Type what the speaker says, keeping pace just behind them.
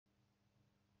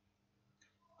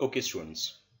Okay students,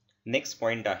 next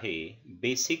point आहे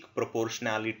basic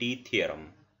proportionality theorem.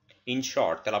 In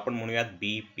short त्याला आपण म्हणूयात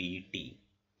BPT.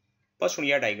 पासून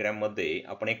या डायग्राममध्ये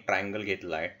आपण एक ट्रायंगल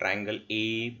घेतला आहे, ट्रायंगल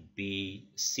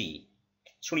ABC.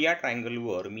 सो या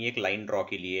ट्रायंगलवर मी एक लाईन ड्रॉ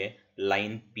केली आहे,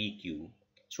 लाईन PQ.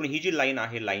 सो ही जी लाईन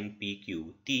आहे लाईन PQ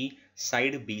ती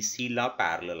साइड BC ला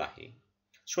पॅरलल आहे.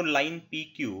 So line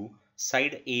PQ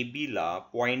side AB ला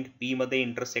पॉइंट P मध्ये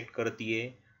इंटरसेक्ट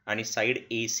करतीये आणि साइड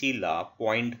AC ला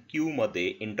पॉइंट Q मध्ये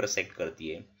इंटरसेक्ट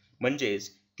करतीये. म्हणजेच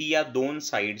ती या दोन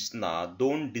साइड्सना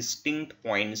दोन डिस्टिंक्ट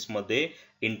पॉइंट्स मध्ये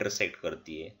इंटरसेक्ट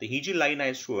करतीये. तर ही जी लाईन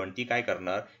आहे स्टुडंट ती काय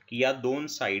करणार की या दोन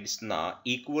साइड्सना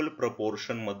इक्वल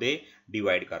प्रपोर्शन मध्ये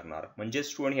डिवाइड करणार. म्हणजे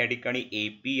स्टुडंट या ठिकाणी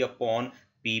AP अपॉन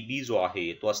PB जो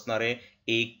आहे तो असणार आहे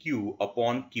AQ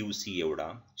अपॉन QC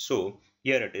एवढा. So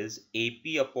here it is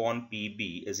AP upon PB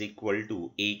is equal to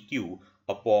AQ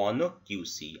upon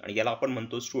QC आणि याला आपण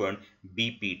म्हणतो स्टुडंट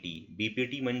BPT.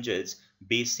 BPT म्हणजेच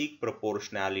बेसिक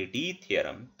प्रोपोर्शनॅलिटी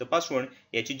थिअरम. तर पासून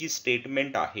याची जी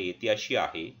स्टेटमेंट आहे ती अशी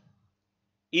आहे,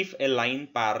 if a line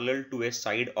parallel to a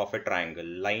side of a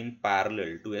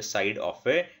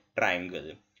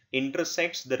triangle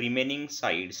intersects the remaining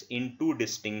sides in two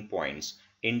distinct points,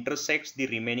 then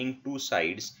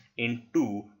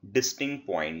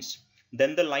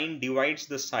the line divides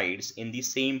the sides in the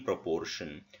same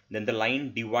proportion.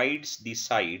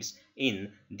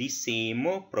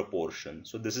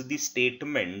 So this is the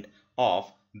statement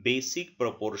of basic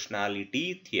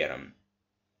proportionality theorem.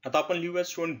 आता आपण लिहूया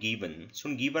student given. So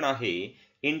given आहे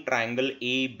in triangle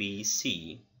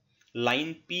ABC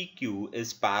line PQ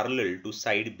is parallel to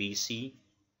side BC.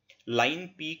 Line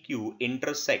PQ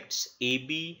intersects AB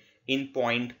in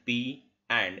point P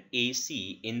and AC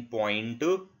in point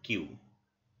Q.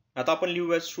 आता आपण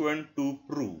लिहूया student to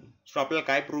prove. So आपल्याला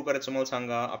काय prove करायचं मला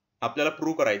सांगा. आपल्याला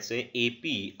प्रूव्ह करायचंय AP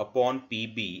upon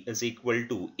PB is equal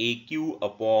to AQ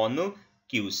upon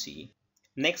QC.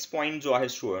 Next point जो आहे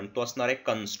स्टुडंट तो असणार आहे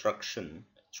कन्स्ट्रक्शन.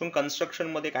 सो कन्स्ट्रक्शन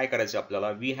मध्ये काय करायचं आपल्याला,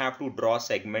 we have to draw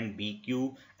segment BQ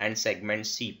and segment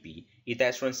CP. इथे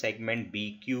आहे स्टुडंट सेगमेंट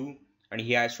BQ आणि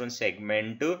हे आहे स्टुडंट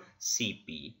सेगमेंट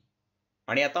CP.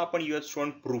 आणि आता आपण येऊया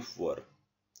स्टुडंट प्रूफवर.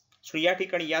 सो या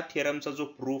ठिकाणी या थिअरमचा जो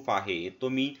प्रूफ आहे तो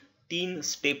मी 3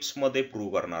 स्टेप्स मध्ये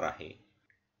प्रूव्ह करणार आहे.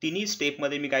 तिन्ही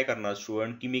स्टेपमध्ये मी काय करणार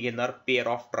स्टुडंट की मी घेणार पेअर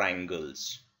ऑफ ट्रायंगल्स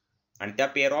आणि त्या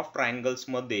पेअर ऑफ ट्रायंगल्स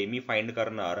मध्ये मी फाइंड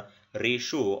करणार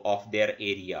रेशो ऑफ देअर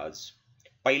एरियाज.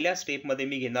 पहिल्या स्टेपमध्ये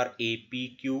मी घेणार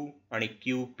APQ आणि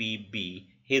QPB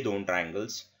हे दोन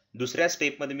ट्रायंगल्स. दुसऱ्या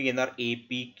स्टेपमध्ये मी घेणार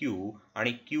APQ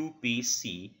आणि QPC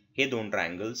हे दोन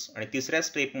ट्रायंगल्स आणि तिसऱ्या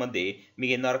स्टेपमध्ये मी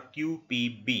घेणार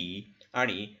QPB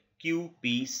आणि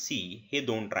QPC हे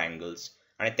दोन ट्रायंगल्स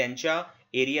आणि त्यांच्या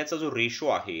एरियाचा जो रेशो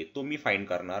आहे तो मी फाइंड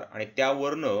करणार आणि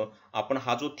त्यावरनं आपण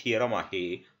हा जो थिअरम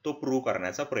आहे तो प्रूव्ह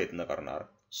करण्याचा प्रयत्न करणार.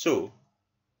 So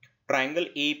triangle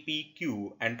APQ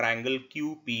and triangle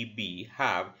QPB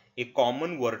have a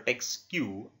common vertex Q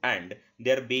and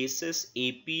their bases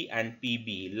AP and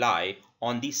PB lie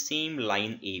on the same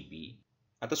line AB.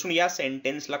 आता सुन या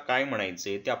सेंटेन्सला काय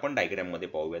म्हणायचे ते आपण डायग्राम मध्ये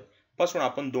पाहूयात. पासून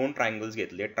आपण दोन ट्रायंगल्स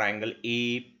घेतले, ट्रायंगल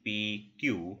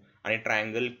APQ आणि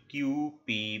ट्रायंगल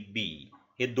QPB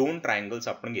हे दोन ट्रायंगल्स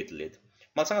आपण घेतलेत.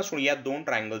 मला सांगा सुन या दोन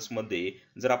ट्रायंगल्स मध्ये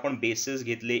जर आपण बेसिस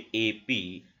घेतले AP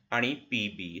आणि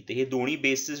PB तर हे दोन्ही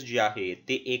बेसिस जे आहे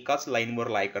ते एकाच लाईनवर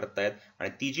लाय करतायत आणि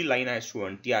ती जी लाईन आहे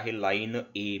स्टुडंट ती आहे लाईन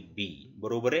AB,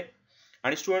 बरोबर आहे.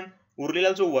 आणि स्टुडंट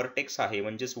उरलेला जो वर्टेक्स आहे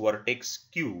म्हणजेच वर्टेक्स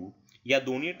Q या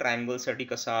दोन्ही ट्रायंगलसाठी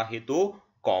कसा आहे तो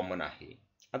कॉमन आहे.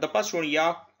 आता पासून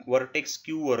या वर्टेक्स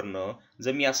Q वरनं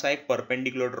जर मी असा एक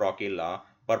परपेंडिक्युलर ड्रॉ केला,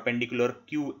 परपेंडिक्युलर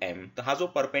QM, तर हा जो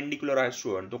परपेंडिक्युलर आहे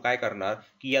स्टुडंट तो काय करणार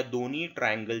की या दोन्ही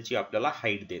ट्रायंगलची आपल्याला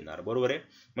हाईट देणार, बरोबर आहे.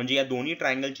 म्हणजे या दोन्ही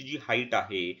ट्रायंगलची जी हाईट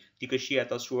आहे ती कशी आहे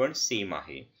आता स्टुडंट सेम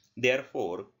आहे.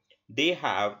 Therefore they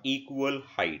have equal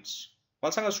heights.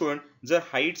 मला सांगा स्टुडंट जर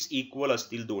हाईट्स इक्वल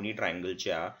असतील दोन्ही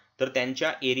ट्रायंगलच्या तर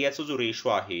त्यांच्या एरियाचा जो रेशो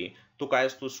आहे तो काय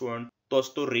असतो स्टुडंट, तो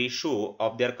असतो ratio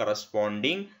of their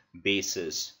corresponding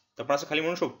basis. तर आपण असं खाली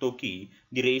म्हणू शकतो की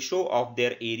the ratio of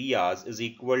their areas is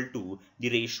equal to the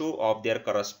ratio of their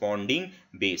corresponding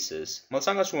basis. मला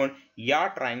सांगा स्टुडंट या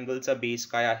ट्रायंगलचा बेस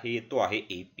काय आहे तो आहे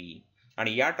AP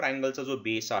आणि या ट्रायंगलचा जो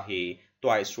बेस आहे तो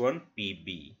आहे स्टुडंट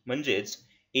PB. म्हणजेच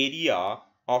area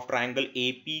of triangle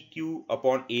APQ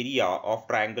upon area of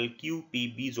triangle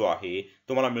QPB जो आहे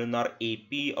तो मला मिळणार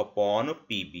AP upon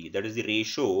PB, that is the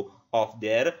ratio of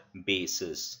their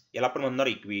bases. याला आपण म्हणणार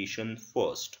इक्वेशन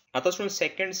फर्स्ट. आता स्टुडंट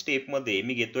सेकंड स्टेप मध्ये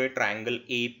मी घेतोय triangle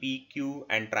APQ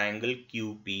and triangle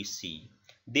QPC.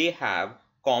 They have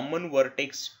common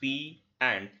vertex P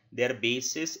and their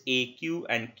bases AQ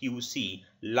and QC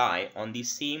lie on the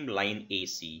same line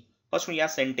AC. पासून या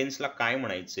सेंटेन्सला काय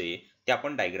म्हणायचंय ते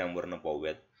आपण डायग्राम वरनं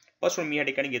पाहूयात. पासून मी या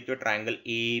ठिकाणी घेतोय ट्रायंगल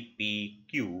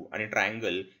APQ आणि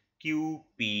ट्रायंगल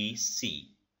QPC.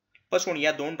 पासून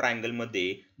या दोन ट्रायंगल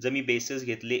मध्ये जर मी बेसेस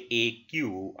घेतले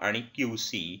AQ आणि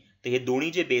QC, तर हे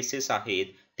दोन्ही जे बेसेस आहेत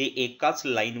ते एकाच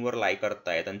लाईनवर लाय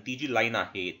करतायत आणि ती जी लाईन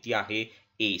आहे ती आहे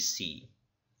AC.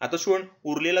 आता स्टुडंट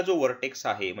उरलेला जो वर्टेक्स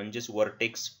आहे म्हणजेच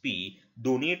वर्टेक्स P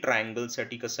दोन्ही ट्रायंगल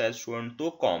साठी कसा आहे स्टुडंट, तो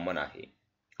कॉमन आहे.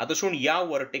 आता स्टुडंट या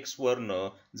वर्टेक्स वरनं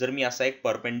जर मी असा एक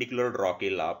परपेंडिक्युलर ड्रॉ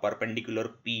केला, परपेंडिक्युलर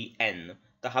PN,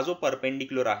 तर हा जो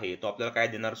परपेंडिक्युलर आहे तो आपल्याला काय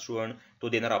देणार स्टुडंट, तो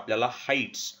देणार आपल्याला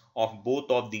heights of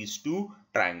both of these two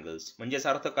triangles. म्हणजे याचा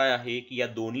अर्थ काय आहे की या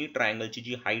दोन्ही ट्रायंगलची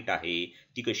जी हाईट आहे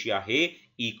ती कशी आहे,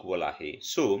 इक्वल आहे.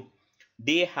 So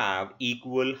they have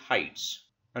equal heights.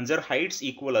 आणि जर हाईट्स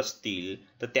इक्वल असतील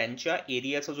तर त्यांच्या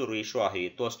एरियाचा जो रेशो आहे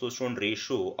तो असतो student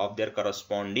ratio of their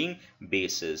corresponding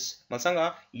bases. मला सांगा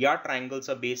या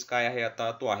ट्रायंगलचा बेस काय आहे,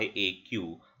 आता तो आहे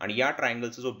AQ आणि या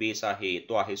ट्रायंगलचा जो बेस आहे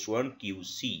तो आहे स्टुडंट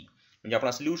QC. म्हणजे आपण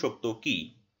असं लिहू शकतो की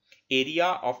area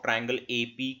of triangle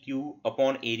APQ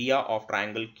upon area of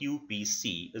triangle QPC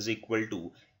is equal to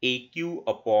AQ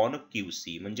upon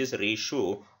QC, म्हणजेच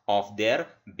रेशो ऑफ देअर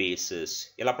बेसेस.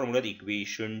 याला आपण म्हणूयात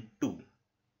इक्वेशन 2.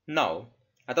 नाव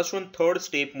आता स्टुडंट थर्ड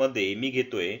स्टेप मध्ये मी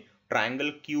घेतोय triangle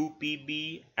QPB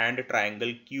and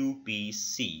triangle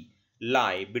QPC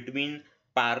lie between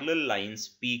parallel lines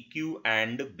PQ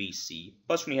and BC.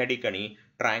 पासून ह्या ठिकाणी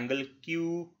ट्रायंगल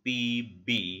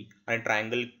QPB आणि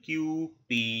ट्रायंगल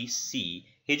QPC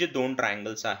हे जे दोन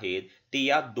ट्रायंगल्स आहेत ते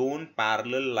या दोन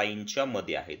पॅरलल लाईनच्या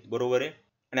मध्ये आहेत, बरोबर आहे.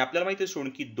 आणि आपल्याला माहिती आहे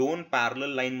स्टुडंट की दोन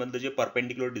पॅरलल लाईन मधलं जे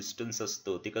परपेंडिक्युलर डिस्टन्स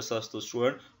असतं ते कसं असतं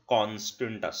स्टुडंट,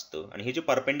 कॉन्स्टंट असतं. आणि हे जे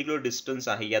परपेंडिक्युलर डिस्टन्स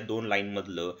आहे या दोन लाईन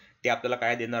मधलं ते आपल्याला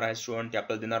काय देणार आहे स्टुडंट, ते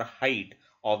आपल्याला देणार height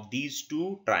of these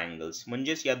two triangles.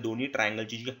 म्हणजेच या दोन्ही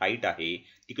ट्रायंगलची जी हाईट आहे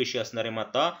ती कशी असणार आहे, मग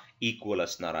आता इक्वल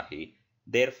असणार आहे.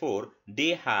 Therefore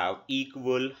they have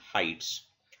equal heights.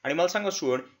 आणि मला सांगा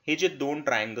स्टुडंट हे जे दोन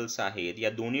ट्रायंगल्स आहेत या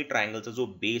दोन्ही ट्रायंगलचा जो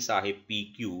बेस आहे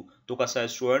PQ तो कसा आहे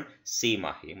स्टुडंट, सेम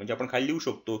आहे. म्हणजे आपण खाली लिहू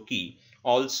शकतो की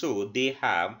also they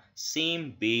have same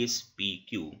base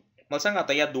PQ. मला सांगा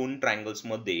आता या दोन ट्रायंगल्स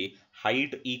मध्ये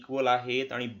हाईट इक्वल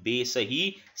आहेत आणि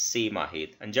बेसही सेम आहेत.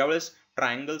 आणि ज्यावेळेस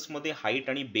ट्रायंगल्स मध्ये हाईट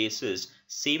आणि बेसेस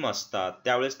सेम असतात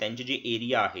त्यावेळेस त्यांचे जे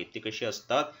एरिया आहेत ते कसे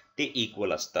असतात, ते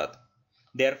इक्वल असतात.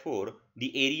 Therefore, the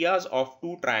areas of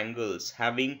two triangles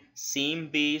having same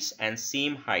base and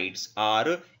same heights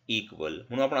are equal.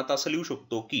 म्हणून आपण आता असं लिहू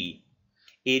शकतो की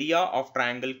area of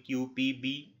triangle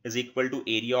QPB is equal to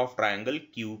area of triangle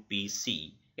QPC.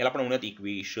 याला आपण म्हणूयात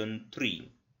इक्वेशन 3.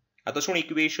 आता सोड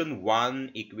इक्वेशन 1,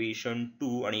 इक्वेशन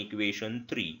 2 आणि equation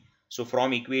 3. So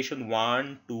from equation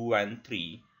 1, 2 and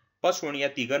 3 पासून या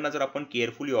तिघांना जर आपण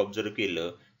केअरफुली ऑब्झर्व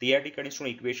केलं तर या ठिकाणी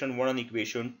इक्वेशन 1 आणि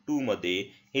इक्वेशन 2 मध्ये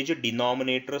हे जे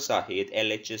डिनॉमिनेटर्स आहेत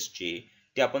LHS चे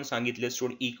ते आपण सांगितले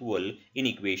सोड इक्वल इन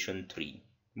इक्वेशन 3,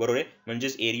 बरोबर आहे.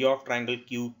 म्हणजेच एरिया ऑफ ट्रायंगल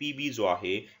QPB जो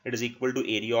आहे it is equal to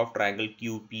area of triangle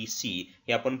QPC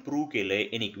हे आपण प्रूव्ह केलंय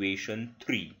इन इक्वेशन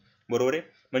 3, बरोबर आहे.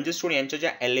 म्हणजे सोड यांच्या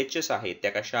ज्या LHS आहेत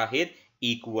त्या कशा आहेत,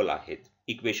 इक्वल आहेत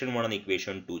इक्वेशन 1 आणि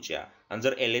इक्वेशन 2 च्या. आणि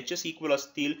जर LHS इक्वल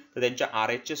असतील तर त्यांच्या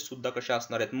RHS सुद्धा कशा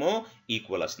असणार आहेत, मग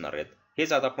इक्वल असणार आहेत.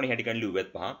 हेच आता आपण या ठिकाणी लिहूयात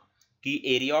पहा की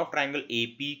area of triangle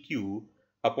APQ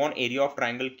upon area of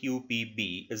triangle QPB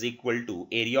is equal to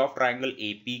area of triangle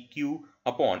APQ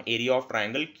upon area of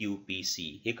triangle QPC.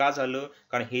 हे का झालं,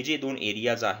 कारण हे जे दोन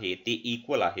एरियाज आहेत ते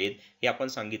इक्वल आहेत हे आपण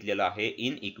सांगितलेलं आहे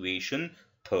इन इक्वेशन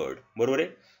 3, बरोबर आहे.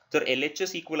 जर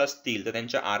LHS इक्वल असतील तर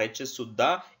त्यांच्या RHS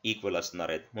सुद्धा इक्वल असणार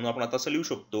आहेत. म्हणून आपण आता असं लिहू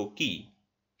शकतो की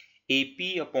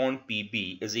AP upon PB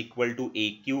is equal to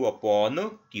AQ upon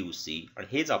QC. आणि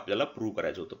हेच आपल्याला प्रूव्ह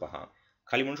करायचं होतं. पहा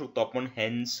खाली म्हणू शकतो आपण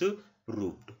हेन्स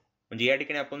प्रूव्ड. म्हणजे या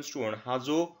ठिकाणी आपण स्टुडंट हा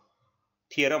जो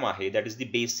थिअरम आहे that is the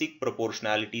basic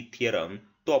proportionality theorem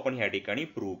तो आपण या ठिकाणी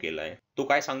प्रूव्ह केलाय. तो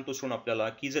काय सांगतो स्टुडंट आपल्याला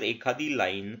की जर एखादी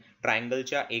लाईन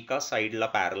ट्रायंगलच्या एका साइडला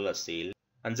पॅरल असेल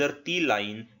आणि जर ती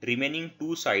लाईन रिमेनिंग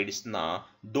 2 साइड्सना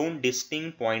 2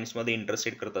 डिस्टिंक्ट पॉइंट्स मध्ये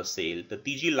इंटरसेक्ट करत असेल तर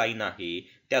ती जी लाईन आहे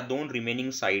त्या 2 रिमेनिंग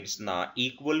साइड्सना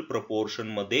इक्वल प्रपोर्शन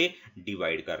मध्ये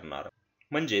डिवाइड करणार.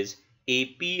 म्हणजेच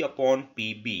AP upon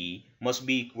PB must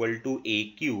be equal to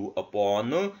AQ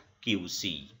upon QC.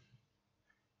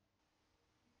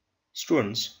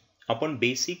 Students आपण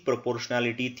बेसिक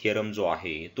प्रोपोर्शनॅलिटी थिअरम जो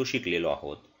आहे तो शिकलेलो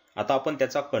आहोत. आता आपण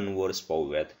त्याचा कन्व्हर्स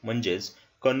पाहूयात. म्हणजेच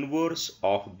converse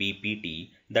of BPT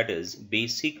that is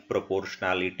basic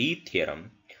proportionality theorem.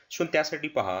 So त्यासाठी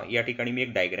पहा या ठिकाणी मी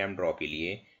एक डायग्राम ड्रॉ केली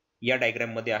आहे. या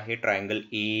डायग्राम मध्ये आहे ट्रायंगल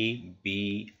AB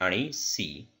आणि C.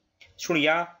 सो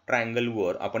या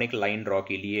ट्रायंगलवर आपण एक लाईन ड्रॉ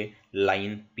केली आहे,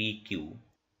 लाईन PQ.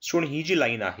 सो ही जी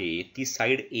लाईन आहे ती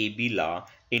साइड AB ला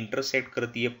इंटरसेक्ट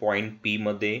करते पॉइंट पी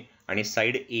मध्ये आणि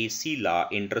साइड AC ला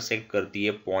इंटरसेक्ट करते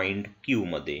पॉइंट Q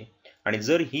मध्ये. आणि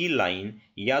जर ही लाईन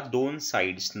या दोन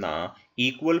साइड्सना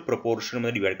इक्वल प्रपोर्शन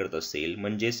मध्ये डिवाइड करत असेल,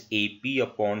 म्हणजेच AP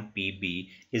upon PB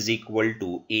is equal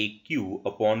to AQ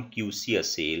upon QC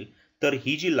असेल, तर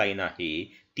ही जी लाईन आहे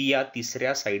ती या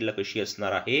तिसऱ्या साइडला कशी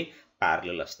असणार आहे,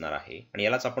 पॅरलल असणार आहे. आणि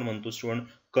यालाच आपण म्हणतो student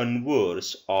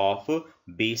converse of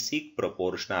basic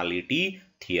proportionality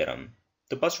theorem.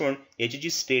 तर पासून याची जी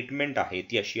स्टेटमेंट आहे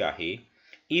ती अशी आहे,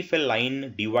 if a line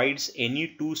divides any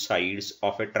two sides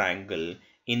of a triangle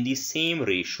in the same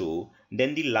ratio,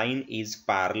 then the line is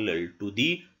parallel to the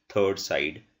third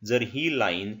side. जर ही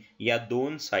लाईन या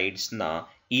दोन साइड्सना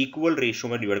इक्वल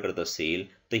रेशोमध्ये डिवाइड करत असेल,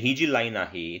 तर ही जी लाईन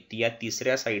आहे ती या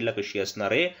तिसऱ्या साइडला कशी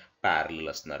असणार आहे, पॅरलल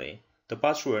असणार आहे. तर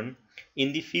पासून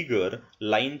in the figure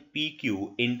line PQ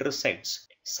intersects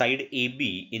side AB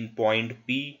in point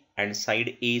P and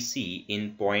side AC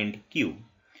in point Q,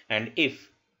 and if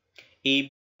AB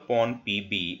upon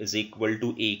PB is equal to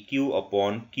AQ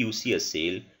upon QC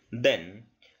असेल, then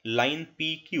line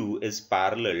PQ is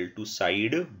parallel to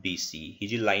side BC. He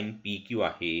G line PQ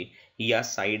आहे ही या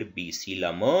side BC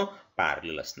ला मग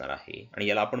parallel असणार आहे. आणि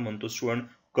याला आपण म्हणतो student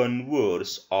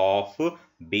converse of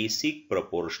basic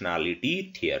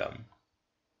proportionality theorem.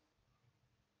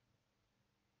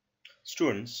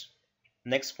 Students,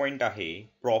 next point आहे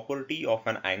property of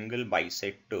an angle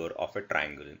bisector of a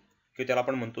triangle, किंवा त्याला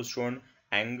आपण म्हणतो स्टुडंट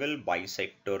अँगल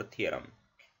बायसेक्टर थिअरम.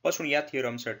 पासून या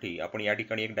थिअरमसाठी आपण या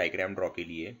ठिकाणी एक डायग्रॅम ड्रॉ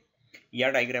केली आहे. या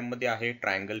डायग्रॅम मध्ये आहे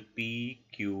ट्रायंगल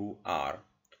PQR,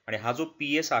 आणि हा जो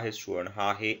PS आहे स्टुडंट हा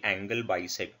आहे angle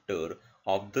bisector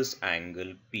of this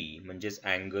angle P, म्हणजेच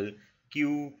अँगल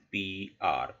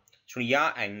QPR. सो या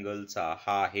अँगलचा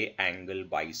हा आहे अँगल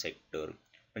बायसेक्टर.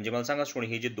 म्हणजे मला सांगा स्टुडंट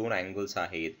हे जे दोन अँगल्स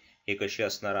आहेत हे कसे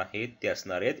असणार आहेत, ते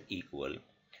असणार आहेत equal.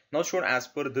 Now student as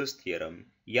per दिस थिअरम,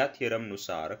 या थिअरम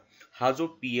नुसार हा जो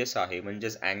PS आहे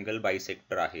म्हणजेच अँगल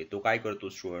बायसेक्टर आहे तो काय करतो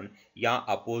स्टुडंट, या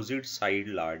अपोजिट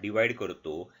साइडला डिवाइड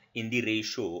करतो in the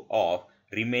ratio of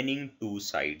remaining two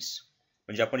sides.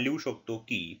 म्हणजे आपण लिहू शकतो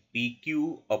की PQ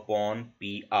upon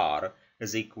PR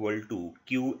is equal to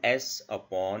QS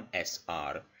upon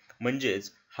SR.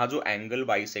 म्हणजेच हा जो अँगल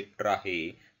बायसेक्टर आहे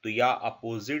तो या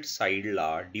अपोजिट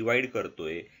साइडला डिवाइड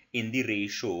करतोय in the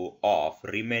ratio of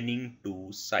remaining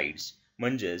two sides.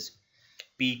 म्हणजेच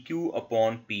PQ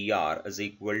upon PR is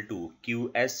equal to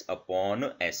QS upon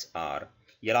SR.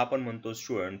 याला आपण म्हणतो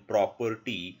student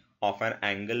property of an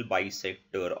angle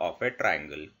bisector of a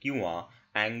triangle किंवा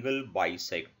अँगल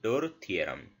बायसेक्टर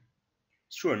थिअरम.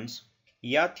 स्टुडंट्स,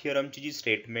 या थिअरमची जी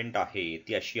statement आहे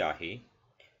ती अशी आहे,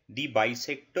 the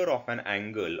bisector of an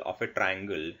angle of a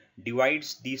triangle divides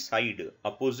the side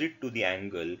opposite to the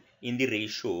angle in the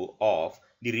ratio of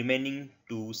the remaining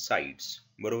two sides.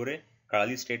 बरोबर आहे,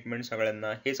 कळाली statement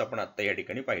सगळ्यांना? हेच आपण आता या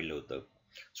ठिकाणी पाहिलं होतं.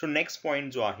 सो नेक्स्ट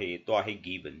पॉइंट जो आहे तो आहे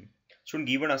गिवन. सो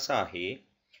गिवन असा आहे,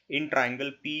 in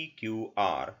triangle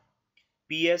PQR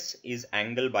PS is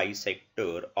angle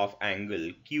bisector of angle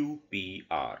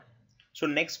QPR. So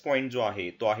next point जो आहे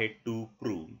तो आहे टू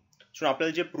प्रूव्ह. सो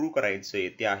आपल्याला जे प्रूव्ह करायचंय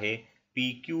ते आहे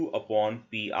PQ upon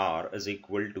PR is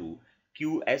equal to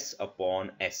QS upon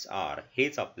SR.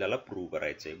 हेच आपल्याला प्रूव्ह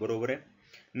करायचंय. बरोबर आहे.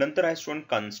 नंतर आहे स्टुडंट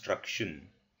कन्स्ट्रक्शन.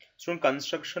 स्टुडंट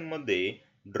कन्स्ट्रक्शन मध्ये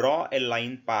draw a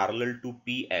line parallel to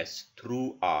PS through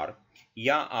R.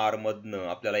 या R मधनं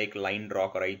आपल्याला एक लाईन ड्रॉ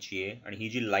करायची आहे आणि ही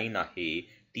जी लाईन आहे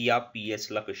ती या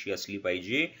PS ला कशी असली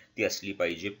पाहिजे, ती असली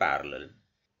पाहिजे parallel.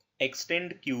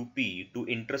 Extend QP to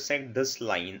intersect this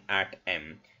line at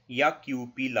M. या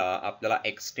QP ला आपल्याला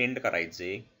एक्सटेंड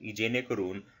करायचे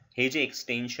जेणेकरून हे जे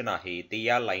एक्सटेन्शन आहे ते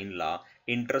या लाईनला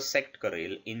इंटरसेक्ट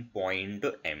करेल in point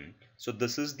M. So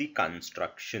this is the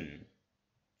construction.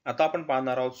 आता आपण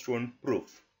पाहणार आहोत स्टुडंट प्रूफ.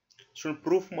 स्टुडंट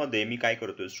प्रूफ मध्ये मी काय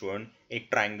करतोय स्टुडंट, एक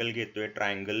ट्रायंगल घेतोय,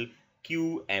 ट्रायंगल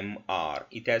QMR.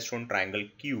 इथे आहे स्टुडंट ट्रायंगल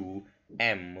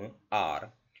QMR.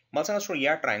 मला सांगा स्टुडंट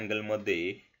या ट्रायंगल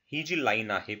मध्ये ही जी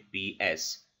लाईन आहे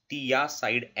PS ती या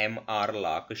साइड MR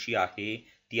ला कशी आहे,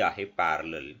 ती आहे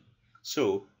parallel. So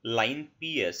line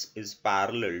PS is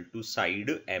parallel to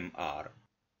side MR.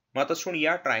 मग आता स्टुडंट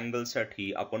या ट्रायंगल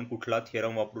साठी आपण कुठला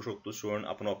थिअरम वापरू शकतो स्टुडंट,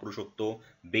 आपण वापरू शकतो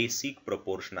basic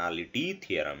proportionality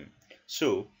theorem.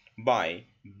 So bye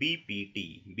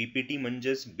BPT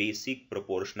म्हणजेच बेसिक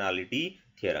प्रपोर्शनॅलिटी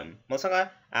थिअरम. मग सांगा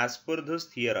ॲज पर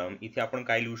दिस थिअरम इथे आपण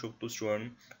काय लिहू शकतो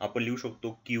स्टुडंट, आपण लिहू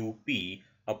शकतो QP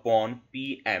upon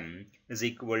PM is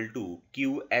equal to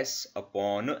QS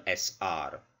upon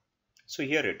SR. So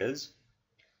here it is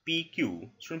PQ.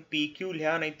 So PQ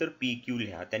लिहा नाहीतर PQ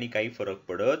लिहा, त्याने काही फरक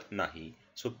पडत नाही.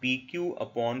 So PQ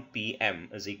upon PM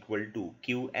is equal to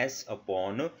QS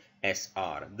upon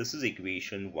SR. This is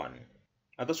equation 1.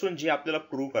 आता स्टुडंट जे आपल्याला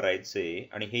प्रूव्ह करायचंय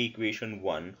आणि हे इक्वेशन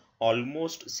 1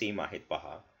 ऑलमोस्ट सेम आहेत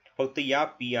पहा. फक्त या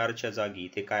पी आरच्या जागी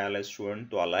इथे काय आलाय स्टुडंट,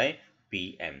 तो आलाय पी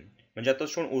एम. म्हणजे आता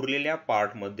स्टुडंट उरलेल्या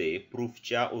पार्टमध्ये,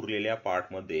 प्रूफच्या उरलेल्या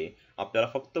पार्टमध्ये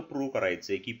आपल्याला फक्त प्रूव्ह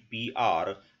करायचंय की P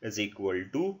R is equal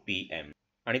to P M.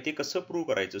 आणि ते कसं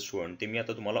प्रूव्ह करायचं स्टुडंट ते मी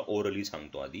आता तुम्हाला ओरली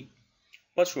सांगतो आधी.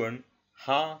 पण स्टुडंट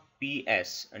हा पी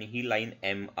एस आणि ही लाईन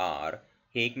एम आर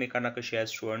हे एकमेकांना कसे आहेत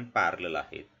स्टुडंट, पॅरलल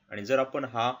आहेत. आणि जर आपण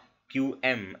हा Q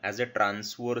M as a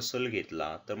transversal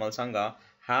घेतला तर मला सांगा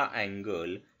हा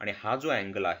अँगल आणि हा जो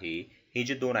अँगल आहे, हे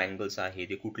जे दोन अँगल्स आहेत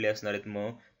ते कुठले असणार आहेत,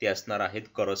 मग ते असणार आहेत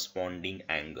करस्पॉन्डिंग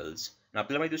अँगल्स.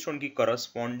 आपल्याला माहिती असतो की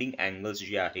करस्पॉन्डिंग अँगल्स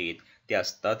जे आहेत ते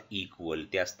असतात इक्वल,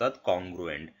 ते असतात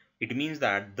congruent. It means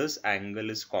that this angle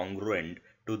is congruent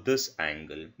to this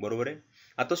angle. बरोबर आहे.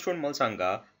 आता स्टुडंट मला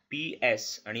सांगा पी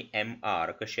एस आणि एम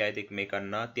आर कसे आहेत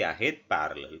एकमेकांना, ते आहेत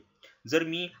पॅरलल. जर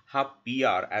मी हा P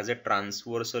R as a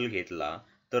transversal घेतला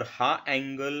तर हा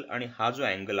अँगल आणि हा जो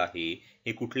अँगल आहे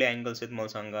हे कुठले अँगल्स आहेत मला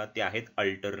सांगा, ते आहेत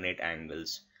अल्टरनेट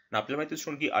अँगल्स. आपल्याला माहिती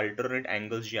असतो की अल्टरनेट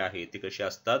अँगल्स जे आहेत ते कसे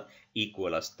असतात,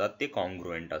 इक्वल असतात, ते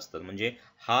कॉन्ग्रुएंट असतात. म्हणजे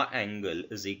हा अँगल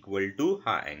इज इक्वल टू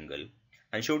हा अँगल.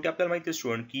 आणि शेवटी आपल्याला माहिती आहे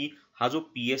स्टुडंट की हा जो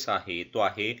पी एस आहे तो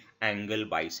आहे अँगल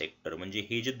बायसेक्टर. म्हणजे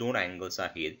हे जे दोन अँगल्स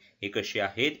आहेत हे कसे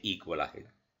आहेत, इक्वल आहेत.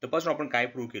 तर पासून आपण काय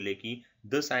प्रूव्ह केले की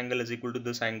दिस angle is equal to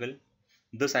this angle,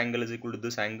 this angle is equal to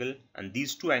this angle and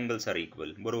these two angles R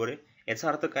equal. बरोबर आहे. याचा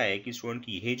अर्थ काय आहे की स्टुडंट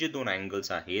की हे जे दोन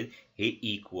अँगल्स आहेत हे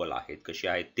इक्वल आहेत. कसे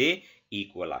आहेत ते,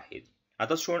 इक्वल आहेत.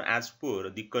 आता student as per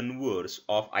the converse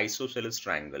of isosceles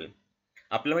triangle,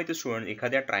 आपल्याला माहिती आहे स्टुडंट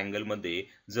एखाद्या ट्रायंगलमध्ये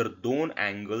जर दोन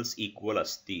अँगल्स इक्वल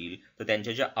असतील तर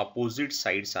त्यांच्या ज्या अपोजिट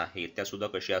साइड्स आहेत त्या सुद्धा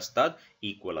कशा असतात,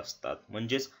 इक्वल असतात.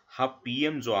 म्हणजेच हा पी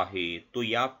एम जो आहे तो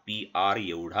या पी आर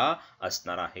एवढा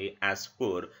असणार आहे as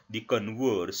per the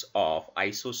converse of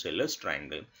isosceles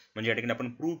triangle. म्हणजे या ठिकाणी आपण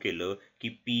प्रूव्ह केलं की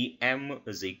P M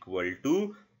is equal to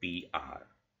P R.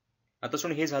 आता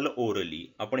स्टुडंट हे झालं ओरली.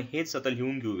 आपण हेच आता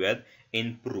लिहून घेऊयात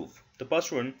इन प्रूफ. तर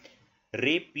पासून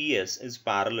ray PS is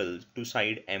parallel to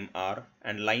side MR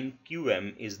and line QM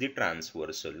is the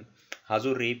transversal. हा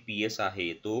जो रे PS आहे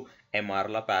तो MR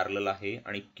ला पॅरलल आहे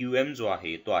आणि QM जो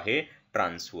आहे तो आहे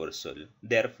transversal.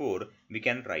 Therefore we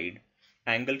can write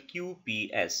angle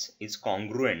QPS is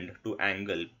congruent to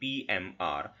angle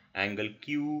PMR. Angle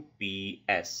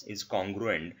QPS is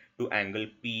congruent to angle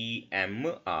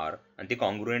PMR. आणि ते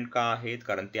congruent का आहेत,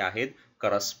 कारण ते आहेत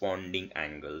corresponding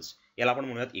angles. याला आपण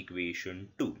म्हणूयात इक्वेशन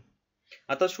 2.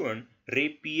 आता student ray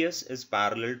P S is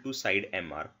parallel to side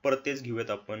M R, परत तेच घेऊयात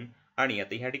आपण. आणि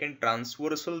आता ह्या ठिकाणी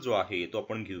ट्रान्सवर्सल जो आहे तो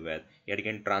आपण घेऊयात. या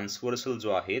ठिकाणी ट्रान्सवर्सल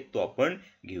जो आहे तो आपण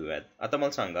घेऊयात. आता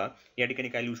मला सांगा या ठिकाणी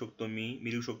काय लिहू शकतो मी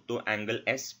लिहू शकतो angle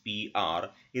S P R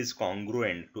is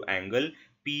congruent to angle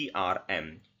P R M.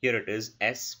 Here it is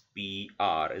S P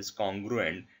R is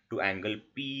congruent to angle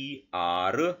P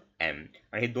R M.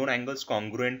 आणि हे दोन अँगल्स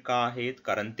कॉन्ग्रुएंट का आहेत,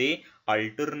 कारण ते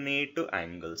अल्टरनेट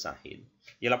अँगल्स आहेत.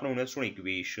 याला आपण म्हणूया स्टुडंट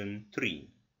इक्वेशन 3.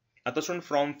 आता स्टुडंट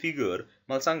फ्रॉम फिगर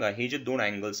मला सांगा हे जे दोन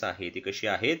अँगल्स आहेत ते कसे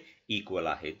आहेत, इक्वल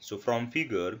आहेत. So from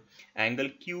figure angle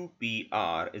Q P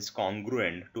R is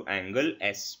congruent to angle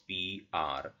S P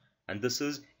R and this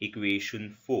is equation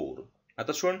 4.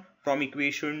 आता स्टुडंट फ्रॉम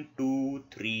इक्वेशन 2,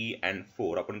 3 अँड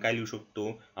 4 आपण काय लिहू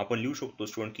शकतो, आपण लिहू शकतो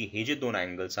स्टुडंट की हे जे दोन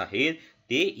अँगल्स आहेत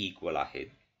ते इक्वल आहेत.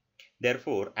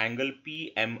 Therefore angle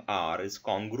PMR is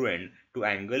congruent to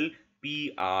angle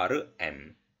PRM.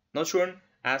 Now student,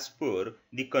 as per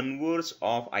the converse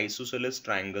of isosceles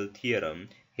triangle theorem,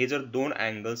 हे जर दोन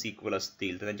अँगल्स इक्वल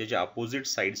असतील तर त्यांच्या ज्या अपोजिट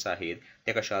साइड्स आहेत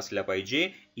त्या कशा असल्या पाहिजे,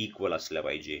 इक्वल असल्या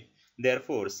पाहिजे.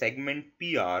 Therefore segment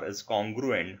PR is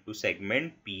congruent to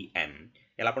segment PM.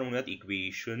 याला आपण म्हणूयात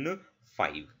इक्वेशन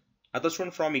 5. आता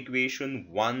student from equation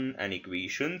 1 and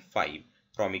equation 5,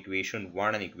 from equation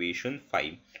 1 and equation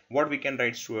 5, what we can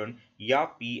write student, या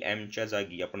PM च्या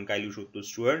जागी आपण काय लिहू शकतो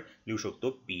स्टुडंट, लिहू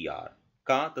शकतो PR.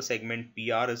 का, तर segment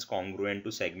PR is congruent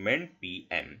to segment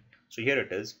PM. So here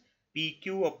it is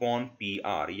PQ upon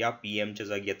PR, या PM च्या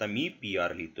जागी आता मी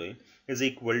PR लिहितोय, is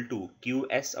equal to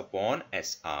QS upon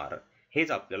SR.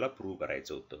 हेच आपल्याला प्रूव्ह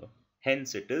करायचं होतं.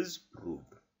 Hence it is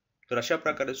proved. तर अशा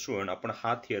प्रकारे स्टुडंट आपण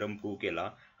हा थिअरम प्रूव्ह केला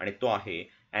आणि तो आहे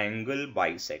अँगल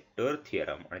बायसेक्टर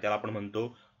थिअरम. आणि त्याला आपण म्हणतो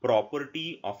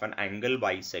property of an angle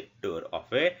bisector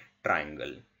of A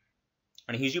triangle.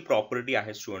 आणि ही जी प्रॉपर्टी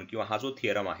आहे स्टुडंट किंवा हा जो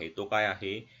थिअरम आहे तो काय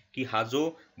आहे की हा जो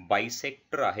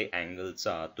बायसेक्टर आहे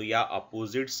अँगलचा तो या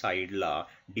अपोजिट साइडला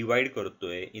डिवाइड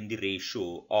करतोय in the ratio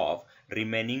of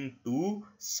remaining two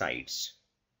sides.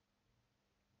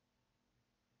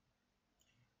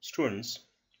 Students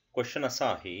question असा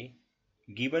आहे,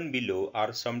 given below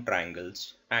are some triangles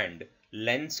and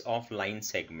lengths of line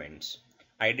segments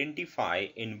identify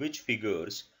in which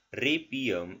figures ray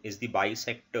PM is the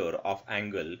bisector of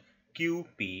angle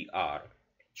QPR.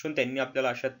 So त्यांनी आपल्याला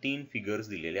अशा 3 figures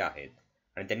दिलेले आहेत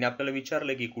आणि त्यांनी आपल्याला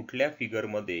विचारलं की कुठल्या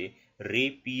फिगरमध्ये रे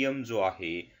PM जो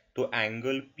आहे तो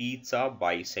अँगल P चा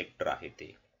बायसेक्टर आहे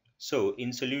ते. सो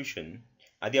इन सोल्युशन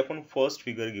आधी आपण फर्स्ट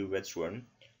फिगर घेऊयात स्टुडंट.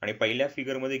 आणि पहिल्या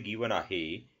फिगरमध्ये गिवन आहे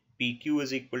PQ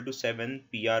is equal to 7,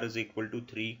 PR is equal to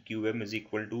 3, QM is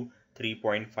equal to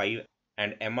 3.5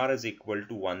 and MR is equal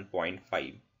to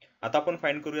 1.5. आता आपण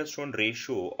फाइंड करूया student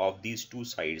ratio of these two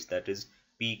sides, that is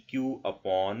PQ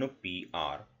upon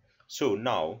PR. So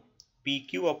now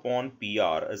PQ upon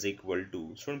PR is equal to,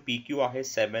 student PQ आहे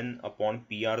 7 upon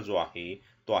PR जो आहे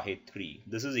तो आहे 3.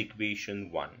 This is equation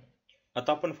 1.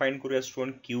 आता आपण फाइंड करूया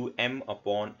student QM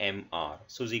upon MR.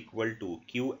 So is equal to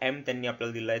QM त्यांनी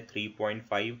आपल्याला दिलाय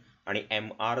 3.5 आणि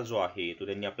MR जो आहे तो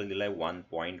त्यांनी आपल्याला दिलाय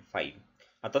 1.5.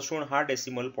 आता स्टुडंट हा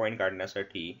डेसिमल पॉईंट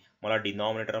काढण्यासाठी मला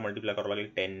डिनॉमिनेटरला मल्टिप्लाय करावं लागेल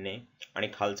 10 ने आणि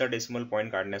खालचा डेसिमल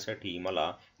पॉईंट काढण्यासाठी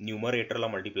मला न्यूमरेटरला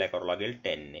मल्टिप्लाय करावं लागेल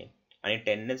 10 ने. आणि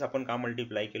 10 नेच आपण का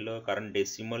मल्टिप्लाय केलं, कारण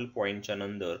डेसिमल पॉईंटच्या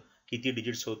नंतर किती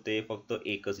डिजिट्स होते, फक्त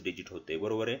एकच डिजिट होते,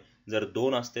 बरोबर आहे. जर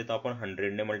 2 असते तर आपण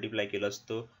 100 ने मल्टिप्लाय केलं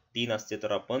असतं, 3 असते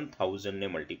तर आपण 1000 ने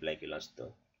मल्टिप्लाय केलं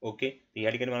असतं. ओके, तर या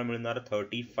ठिकाणी मला मिळणार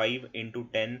 35 into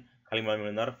 10, खाली मला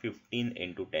मिळणार 15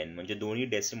 into 10, म्हणजे दोन्ही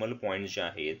डेसिमल पॉईंट जे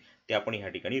आहेत ते आपण या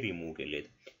ठिकाणी रिमूव्ह केलेत.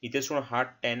 इथे सोडून हा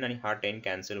 10 आणि हा 10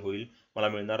 कॅन्सल होईल, मला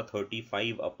मिळणार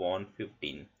 35 upon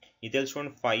 15. इथे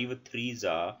सोडून 5 3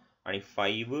 जा आणि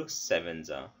 5 7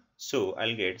 जा. So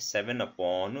I'll get 7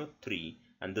 upon 3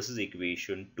 and this is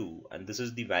equation 2 and this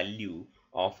is the value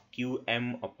of QM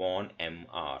upon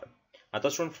MR. आता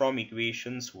स्टुडंट फ्रॉम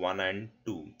इक्वेशन्स 1 and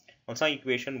 2, मग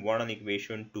इक्वेशन 1 आणि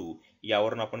इक्वेशन 2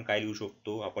 यावरून आपण काय लिहू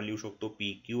शकतो, आपण लिहू शकतो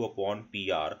PQ upon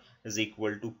PR is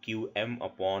equal to QM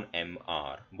upon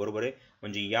MR. बरोबर आहे.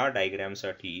 म्हणजे या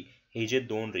डायग्रामसाठी हे जे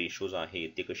दोन रेशोज आहेत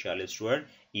ते कसे आले स्टुडंट,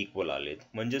 इक्वल आलेत.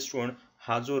 म्हणजे स्टुडंट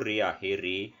हा जो रे आहे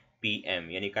रे PM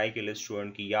याने काय केलं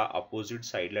स्टुडंट की या अपोजिट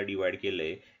साइडला डिवाइड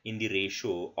केलंय in the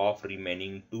ratio of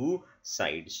remaining two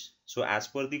sides. So as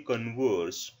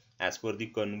per the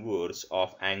converse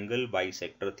of angle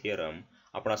bisector theorem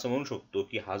आपण असं म्हणू शकतो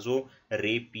की हा जो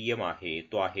रे PM आहे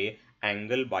तो आहे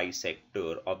angle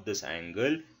bisector of this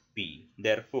angle P.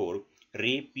 Therefore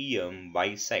ray PM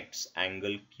बायसेक्ट्स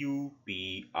angle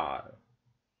QPR.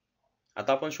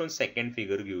 आता आपण स्टुडंट सेकंड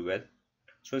फिगर घेऊयात.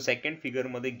 सो सेकंड फिगर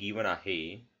मध्ये गिवन आहे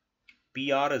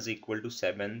PR is equal to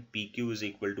 7, PQ is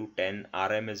equal to 10,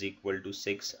 RM is equal to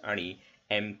 6 आणि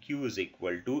MQ is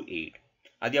equal to 8.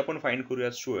 आधी आपण find करूया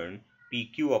student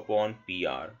PQ upon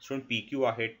PR. Student PQ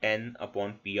आहे 10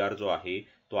 upon PR जो आहे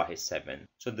तो आहे 7.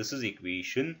 So this is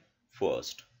equation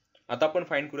first. आता आपण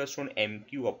फाइंड करूया student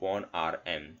MQ upon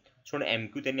RM. Student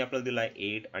MQ त्यांनी आपल्याला दिलाय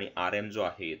 8 आणि RM जो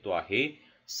आहे तो आहे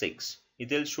 6.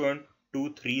 इथे स्टुडंट 2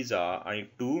 3 जा आणि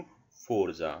 2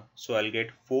 4 जा. So I'll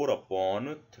get 4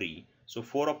 upon 3. So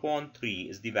 4 upon 3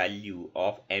 is the value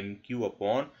of MQ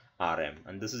upon RM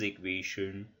and this is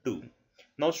equation 2.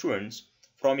 Now students,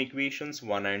 from equations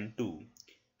 1 and 2,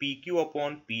 PQ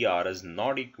upon PR is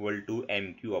not equal to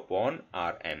MQ upon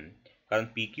RM. कारण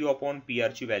PQ upon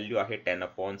PR ची value आहे 10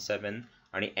 upon 7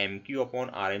 आणि MQ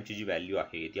upon RM ची जी value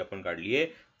आहे ती आपण काढली आहे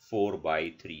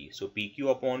 4/3. So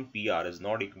PQ upon PR is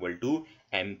not equal to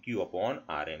MQ upon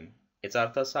RM. याचा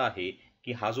अर्थ असा आहे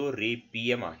की हा जो रे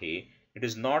PM आहे it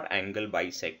is not angle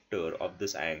bisector of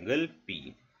this angle P.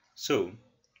 So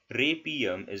ray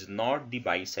PM is not the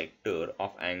bisector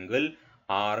of angle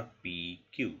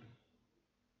RPQ.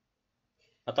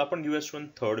 आता आपण घेऊया स्टुडंट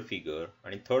थर्ड फिगर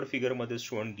आणि थर्ड फिगर मध्ये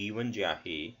स्टुडंट गिवन जे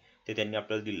आहे ते त्यांनी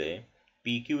आपल्याला दिलंय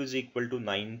PQ is equal to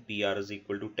 9, PR is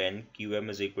equal to 10,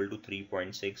 QM is equal to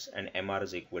 3.6 and MR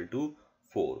is equal to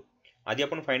 4. आधी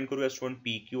आपण फाइंड करूया student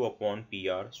PQ upon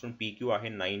PR. Student PQ आहे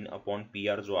 9 upon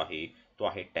PR जो आहे तो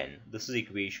आहे 10. दिस इज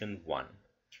इक्वेशन 1.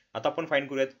 आता आपण फाइंड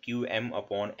करूयात QM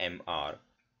upon MR.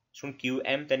 Student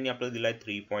QM त्यांनी आपल्याला दिलाय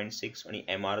 3.6 आणि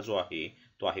MR जो आहे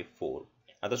तो आहे 4.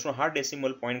 आता स्टुडंट हा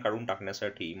डेसिमल पॉईंट काढून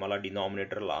टाकण्यासाठी मला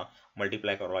डिनॉमिनेटरला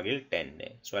मल्टिप्लाय करावं लागेल 10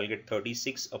 ने. So I get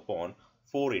 36 upon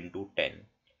 4 into 10.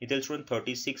 इथे स्टुडंट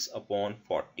 36 upon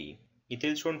 40.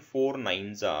 इथे स्टुडंट 4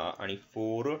 9 जा आणि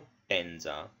 4 10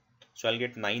 जा. So I'll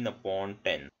get 9 upon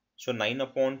 10. So 9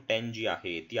 upon 10 जी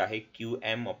आहे ती आहे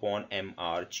QM upon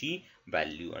MR ची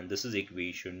value and this is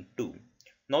equation 2.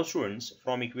 Now students,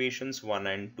 from equations 1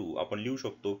 and 2 आपण लिहू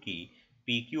शकतो की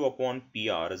PQ upon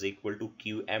PR is equal to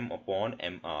QM upon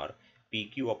MR.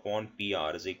 PQ upon PR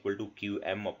is equal to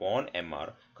QM upon MR.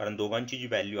 कारण दोघांची जी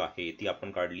value आहे ती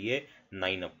आपण काढली आहे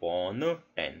 9 upon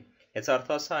 10. याचा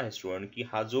अर्थ असा आहे स्टुडंट की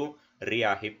हा जो रे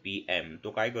आहे PM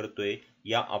तो काय करतोय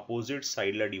या अपोजिट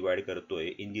साइडला डिवाइड करतोय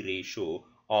in the ratio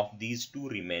of these two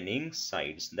remaining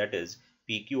sides, that is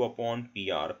PQ upon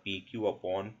PR, PQ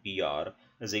upon PR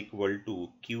is equal to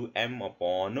QM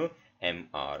upon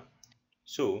MR.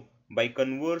 So by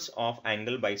converse of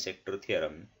angle bisector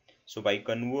theorem,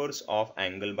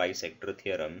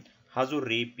 हा जो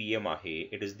रे PM आहे,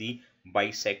 it is the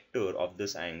bisector of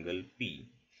this angle P.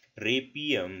 Ray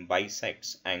PM bisects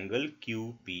angle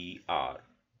QPR.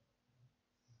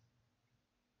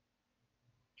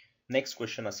 Next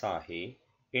question असा आहे,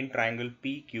 in triangle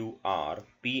PQR,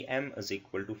 PM is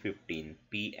equal to 15,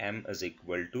 PM is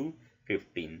equal to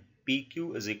 15,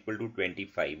 PQ is equal to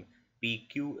 25,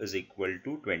 PQ is equal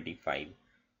to 25,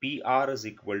 PR is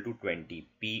equal to 20,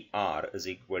 PR is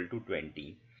equal to 20,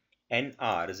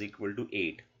 NR is equal to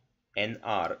 8,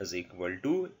 NR is equal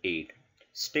to 8.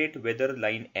 State whether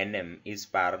line NM is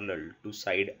parallel to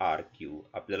side RQ.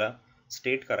 आपल्याला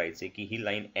state करायचे की ही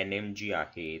line NM जी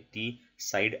आहे ती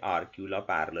side RQ ला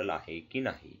parallel आहे की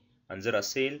नाही, आणि जर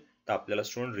असेल तर आपल्याला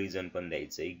स्टुडंट रिझन पण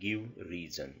द्यायचंय, give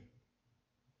reason.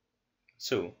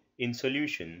 So in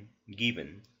solution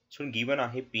given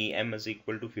आहे PM is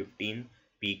equal to 15,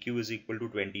 PQ is equal to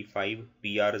 25,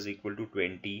 PR is equal to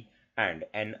 20 and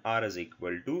NR is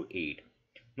equal to 8.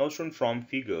 Now student from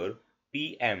figure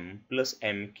PM plus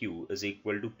MQ is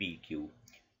equal to PQ.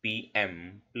 PM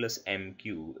plus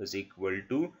MQ is equal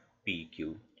to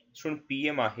PQ. So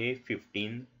PM आहे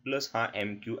 15 plus हा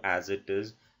MQ as it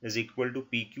is equal to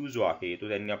PQ जो आहे तो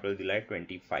त्यांनी आपल्याला दिलाय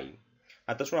 25.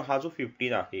 आता so हा जो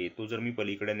 15 आहे तो जर मी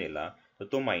पलीकडे नेला तर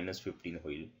तो -15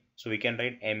 होईल. So we can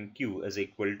write MQ is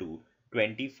equal to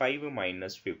 25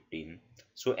 minus 15.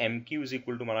 So MQ is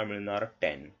equal to मला मिळणार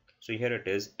 10. So here it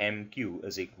is MQ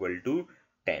is equal to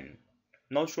 10.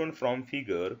 Now shown from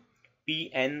figure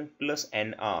Pn plus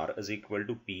Nr is equal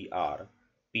to PR.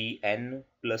 Pn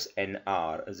plus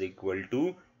Nr is equal to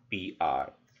PR.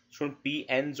 So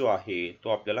Pn जो आहे तो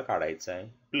आपल्याला काढायचा आहे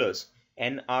plus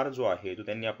Nr जो आहे तो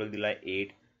त्यांनी आपल्याला दिलाय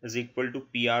 8 is equal to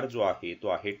PR जो आहे तो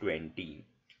आहे 20.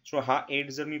 सो हा 8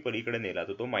 जर मी पलीकडे नेला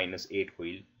तर तो -8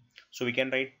 होईल. So we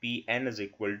can write Pn is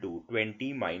equal to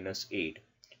 20 minus 8.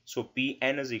 So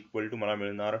Pn is equal to मला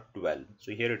मिळणार 12.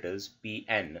 So here it is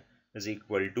Pn is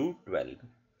equal to 12.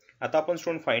 आता आपण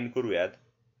स्टुडंट फाइंड करूयात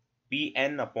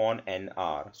Pn upon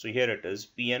Nr. So here it is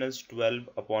Pn is 12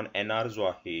 upon Nr जो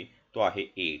आहे तो आहे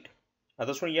 8.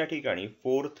 आता स्टुडंट या ठिकाणी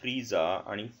 4 3 जा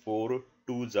आणि 4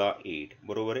 2 जा 8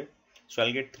 बरोबर आहे. So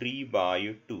I'll get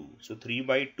 3/2. So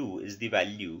 3/2 is the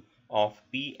value of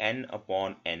Pn upon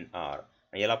Nr.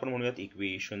 याला आपण म्हणूयात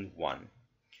इक्वेशन 1.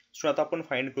 सो आता आपण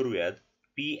फाइंड करूयात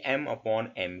PM upon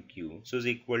MQ. So is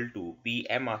equal to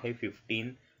PM आहे 15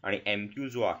 आणि MQ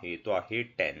जो आहे तो आहे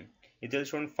 10. इथे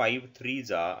सोडून 5 3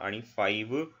 जा आणि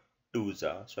 5 2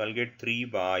 जा. सो I'll get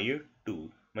 3/2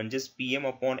 म्हणजेच PM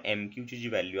upon MQ ची जी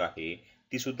व्हॅल्यू आहे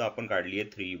ती सुद्धा आपण काढली आहे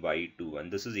 3/2 and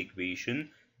this is equation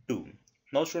 2.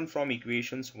 Now student from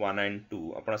equations 1 and 2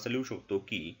 आपण असं लिहू शकतो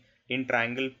की in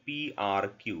triangle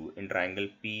PRQ,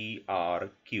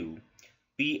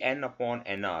 Pn upon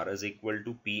Nr is equal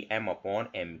to PM upon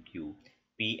MQ.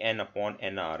 Pn upon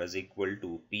Nr is equal to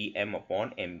PM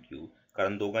upon MQ.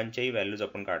 कारण दोघांच्याही व्हॅल्यूज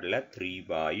आपण काढल्या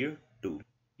 3/2.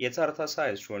 याचा अर्थ असा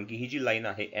आहे स्टुडंट की ही जी लाईन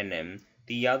आहे NM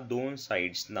ती या दोन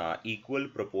साइड्सना इक्वल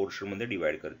प्रपोर्शन मध्ये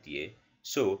डिवाइड करते.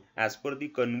 So as per the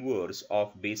converse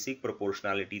of basic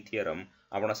proportionality theorem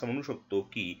आपण असं म्हणू शकतो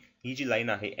की ही जी लाईन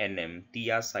आहे NM ती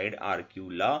या साइड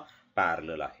RQ ला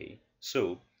पॅरलल आहे. So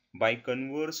by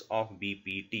converse of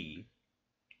BPT,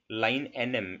 line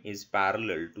NM is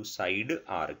parallel to side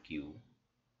RQ.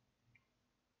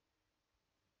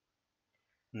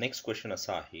 Next question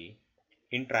असा आहे,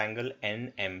 in triangle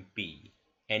NMP,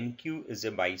 NQ is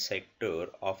a bisector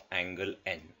of angle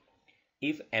N.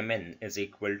 If Mn is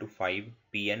equal to 5,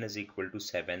 Pn is equal to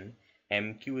 7,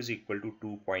 MQ is equal to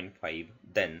 2.5,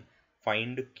 then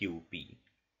find QP.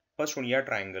 First या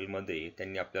triangle मध्ये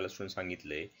त्यांनी आपल्याला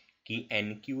सांगितलंय की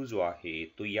NQ जो आहे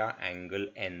तो या अँगल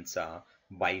N चा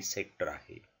बायसेक्टर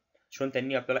आहे. सो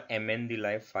त्यांनी आपल्याला MN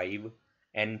दिलाय 5,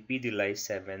 NP दिलाय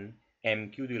 7,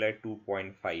 MQ दिलाय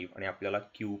 2.5 आणि आपल्याला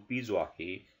QP जो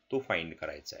आहे तो फाइंड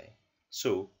करायचा आहे.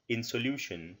 सो इन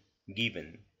सोल्युशन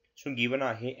गिवन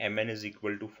आहे MN is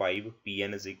equal to 5,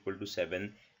 PN is equal to 7,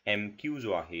 MQ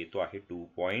जो आहे तो आहे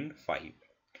 2.5.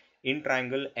 In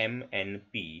triangle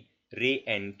MNP, ray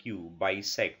NQ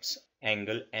bisects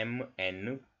angle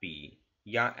MNP.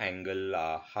 या अँगलला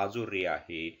हा जो रे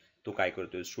आहे तो काय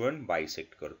करतोय स्टुडंट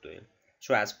बायसेक्ट करतोय.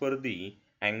 सो ॲज पर दी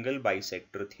अँगल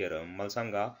बायसेक्टर थिअरम मला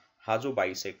सांगा हा जो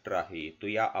बायसेक्टर आहे तो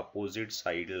या अपोजिट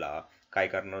साइडला काय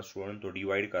करणार स्टुडंट, तो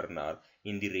डिवाइड करणार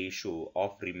in the ratio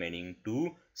of remaining two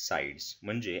sides.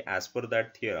 म्हणजे ॲज पर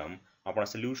दॅट थिअरम आपण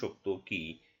असं लिहू शकतो की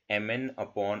mn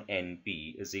upon np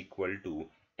is equal to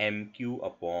mq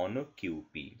upon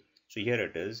qp. So here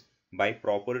it is, by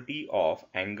property of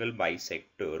angle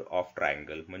bisector of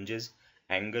triangle, म्हणजेच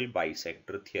angle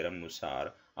bisector theorem नुसार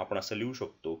आपण असं लिहू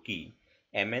शकतो की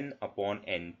mn upon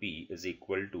np is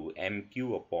equal to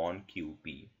mq upon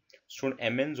qp. Student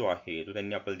mn जो आहे तो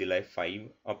त्यांनी आपल्याला दिलाय 5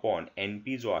 अपॉन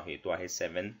np जो आहे तो आहे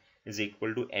 7 इज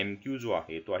इक्वल टू mq जो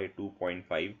आहे तो आहे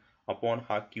 2.5 अपॉन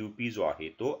हा qp जो आहे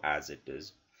तो ॲज इट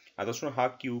इज. आता स्टुडंट हा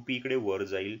qp इकडे वर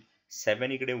जाईल,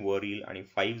 7 इकडे वर येईल आणि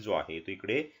 5 जो आहे तो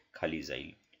इकडे खाली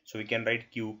जाईल. So we can write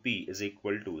qp is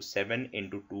equal to 7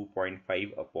 into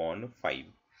 2.5 upon 5.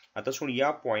 आता स्टुडंट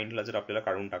या पॉइंटला जर आपल्याला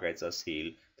काढून टाकायचं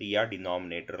असेल तर या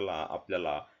डिनॉमिनेटरला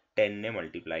आपल्याला 10 ने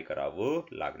मल्टिप्लाय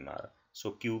करावं लागणार.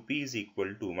 So qp is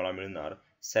equal to मला मिळणार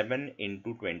 7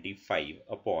 इंटू 25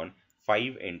 अपॉन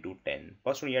 5 इंटू 10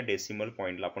 पासून या डेसिमल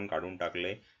पॉईंटला आपण काढून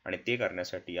टाकले आणि ते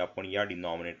करण्यासाठी आपण या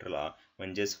डिनॉमिनेटरला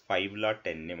म्हणजेच 5 ला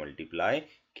 10 ने मल्टिप्लाय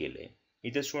केले.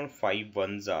 इथे स्टुडंट 5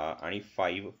 1 जा आणि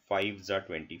 5 5 जा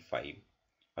 25.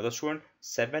 आता स्टुडंट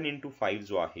 7 इंटू 5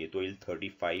 जो आहे तो येईल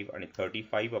 35 आणि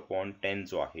 35 अपॉन 10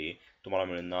 जो आहे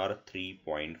तुम्हाला मिळणार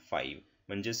 3.5.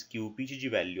 म्हणजेच QP ची जी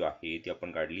व्हॅल्यू आहे ती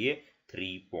आपण काढली आहे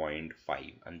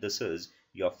 3.5 and this is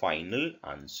your final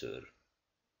answer.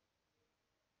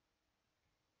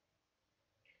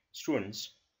 Students,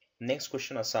 next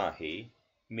question असा आहे,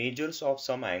 measures of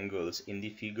some angles in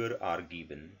the figure are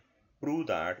given. Prove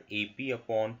that AP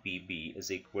upon PB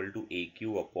is equal to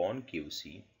AQ upon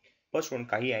QC. पासून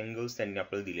काही अँगल्स त्यांनी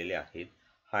आपल्याला दिलेले आहेत.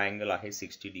 हा अँगल आहे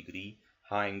 60 डिग्री,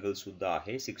 हा अँगल सुद्धा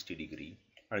आहे 60 डिग्री.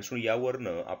 आणि स्टुडंट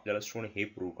यावरनं आपल्याला स्टुडंट हे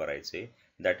प्रूव्ह करायचे,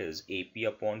 that is AP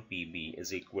upon PB is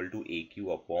equal to AQ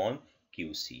upon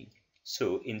QC. So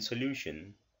in solution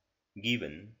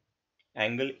given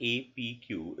angle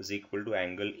APQ is equal to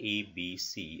angle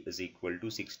ABC is equal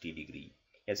to 60 degree.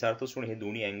 याचा अर्थ student हे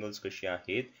दोन्ही angles कसे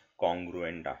आहेत,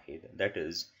 congruent आहेत. that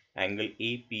is angle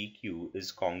APQ is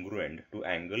congruent to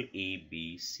angle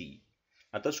ABC.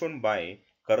 आता student bye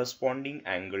corresponding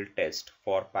angle test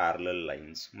for parallel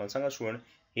lines, मला सांगा स्टुडंट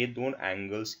हे दोन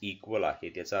अँगल्स इक्वल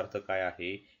आहेत. याचा अर्थ काय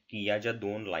आहे की या ज्या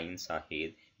दोन लाईन्स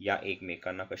आहेत या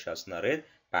एकमेकांना कशा असणार आहेत,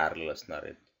 पॅरलल असणार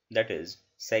आहेत. That is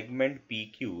segment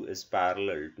PQ is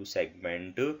parallel to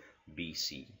segment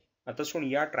BC. आता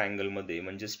स्टुडंट या ट्रायंगल मध्ये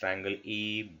म्हणजेच ट्रायंगल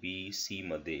ABC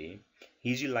मध्ये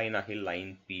ही जी लाईन आहे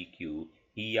लाईन PQ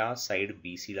ही या साइड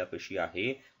BC ला कशी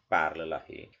आहे, पॅरलल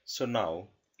आहे. So now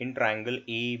in triangle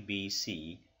ABC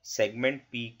segment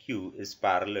PQ is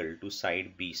parallel to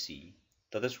side BC.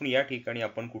 तर स्टुडंट या ठिकाणी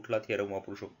आपण कुठला थिअरम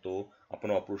वापरू शकतो,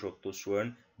 आपण वापरू शकतो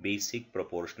student basic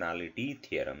proportionality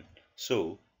theorem. So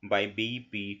bye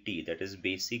BPT that is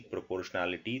basic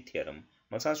proportionality theorem.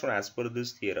 मग स्टुडंट ॲज पर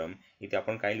दिस थिअरम इथे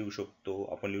आपण काय लिहू शकतो,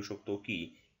 आपण लिहू शकतो की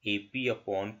AP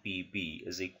upon PB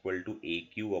is equal to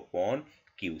AQ upon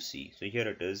QC. So here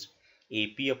it is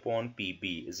AP upon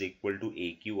PB is equal to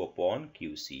AQ upon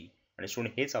QC. आणि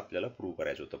स्टुडंट हेच आपल्याला प्रूव्ह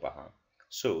करायचं होतं पहा.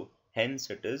 So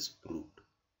hence it is proved.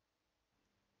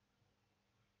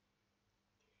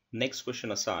 Next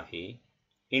question असा आहे,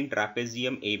 in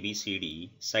trapezium ABCD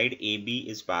side AB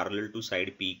is parallel to side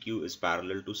PQ is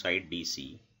parallel to side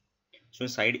DC. So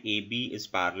side AB is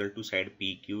parallel to side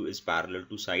PQ is parallel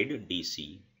to side DC.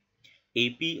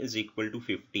 AP is equal to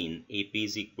 15, AP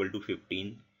is equal to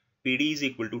 15, PD is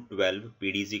equal to 12,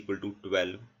 PD is equal to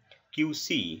 12,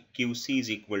 QC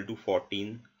is equal to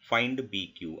 14. Find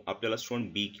BQ. आपल्याला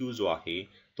student BQ जो आहे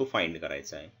तो find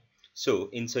करायचा आहे. So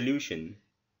in solution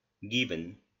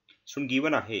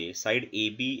given आहे side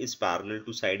AB is parallel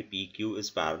to side PQ is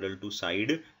parallel to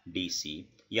side DC.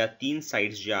 या तीन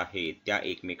sides ज्या आहेत त्या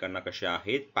एकमेकांना कशा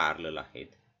आहेत, पॅरलल आहेत.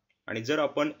 आणि जर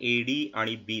आपण AD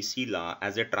आणि BC ला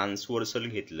ॲज अ ट्रान्सवर्सल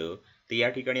घेतलं तर या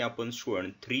ठिकाणी आपण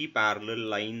student 3 parallel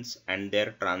lines and there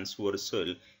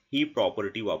transversal he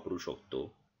property वापरू शकतो.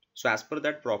 So as per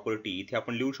that property इथे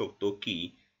आपण लिहू शकतो की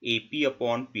AP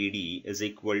upon PD is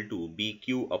equal to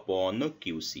BQ upon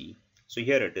QC. So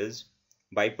here it is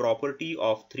by property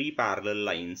of 3 parallel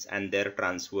lines and their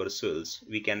transversals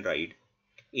we can write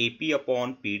AP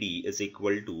upon PD is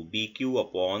equal to BQ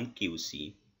upon QC.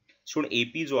 So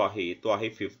AP जो आहे तो आहे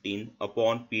 15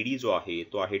 upon PD जो आहे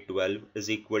तो आहे 12 is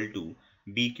equal to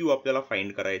BQ आपल्याला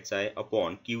find करायचा आहे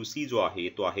upon QC जो आहे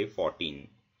तो आहे 14.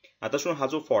 आता सुन हा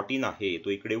जो 14 आहे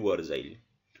तो इकडे वर जाईल.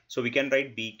 So we can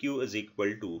write BQ is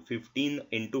equal to 15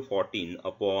 into 14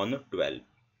 upon 12.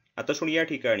 आता सुन या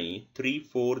ठिकाणी 3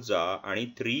 4 जा आणि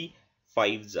 3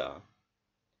 5 जा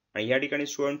आणि या ठिकाणी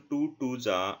स्टुडंट 2 2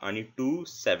 जा आणि 2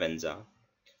 7 जा.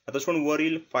 आता स्टुडंट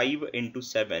वरील 5 into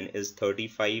 7 is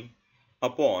 35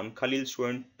 अपॉन खालील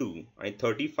स्टुडंट 2 आणि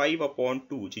 35 अपॉन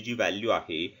 2 ची जी व्हॅल्यू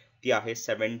आहे ती आहे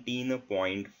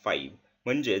 17.5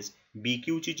 म्हणजेच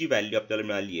BQ ची जी व्हॅल्यू आपल्याला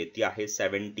मिळाली आहे ती आहे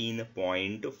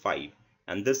 17.5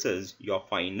 and this is your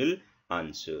final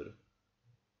answer.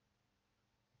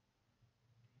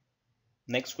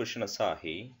 Next question असा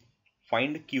आहे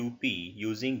find QP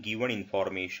using given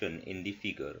information in the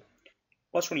figure.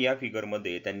 पासून या फिगर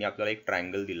मध्ये त्यांनी आपल्याला एक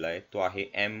ट्रायंगल दिलाय तो आहे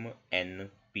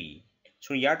MNP.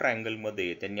 सो या ट्रायंगल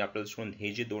मध्ये त्यांनी आपल्याला शोधून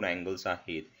हे जे दोन अँगल्स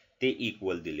आहेत ते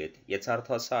इक्वल दिलेत. याचा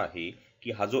अर्थ असा आहे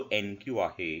की हा जो NQ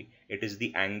आहे it is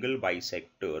the angle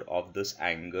bisector of this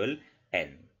angle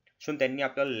N. So त्यांनी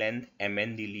आपल्याला लेंथ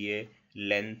MN दिली आहे,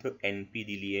 लेंथ NP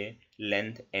दिली आहे,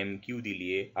 लेंथ MQ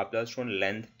दिली आहे. आपल्याला शोधून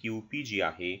लेंथ QP जी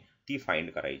आहे ती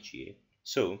फाइंड करायची आहे.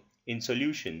 सो इन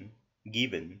सोल्युशन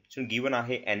given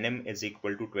आहे NM is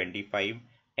equal to 25,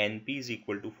 NP is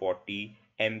equal to 40,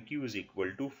 MQ is equal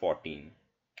to 14.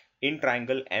 In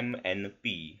triangle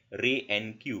MNP, ray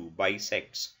NQ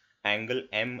bisects angle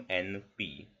MNP.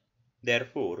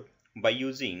 Therefore, by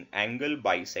using angle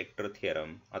bisector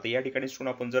theorem, आता या ठिकाणी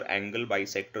आपण जर angle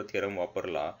bisector theorem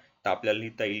वापरला तर आपल्याला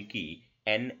लिहिता येईल की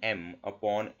NM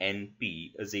upon NP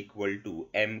is equal to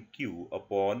MQ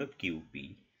upon QP.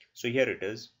 So here it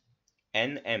is.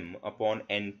 NM upon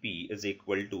NP is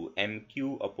equal to MQ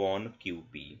upon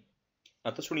QP.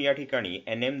 आता सुन या ठिकाणी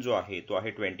NM जो आहे तो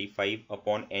आहे 25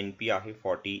 upon NP आहे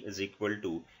 40 is equal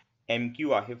to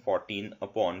MQ आहे 14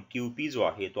 upon QP जो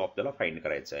आहे तो आपल्याला फाइंड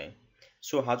करायचा आहे.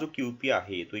 सो हा जो QP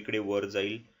आहे तो इकडे वर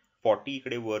जाईल, 40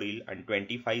 इकडे वर येईल आणि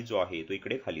 25 जो आहे तो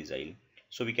इकडे खाली जाईल.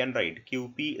 So we can write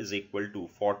QP is equal to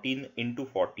 14 into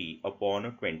 40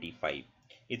 upon 25.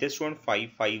 इथे स्टुडंट 5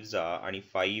 5 जा आणि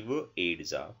 5 8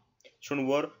 जा. सो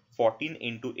वर 14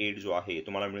 into 8 जो आहे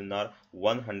तुम्हाला मिळणार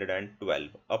 112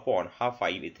 अपॉन हा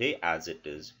 5 इथे as it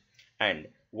is and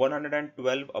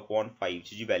 112 upon 5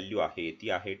 ची जी व्हॅल्यू आहे ती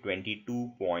आहे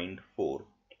 22.4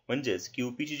 म्हणजेच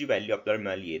QP ची जी व्हॅल्यू आपल्याला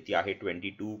मिळाली आहे ती आहे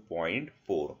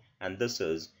 22.4 and this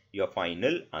is your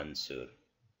final answer.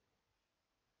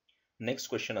 Next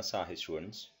question असा आहे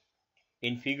students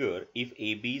in figure if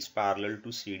AB is parallel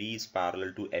to CD is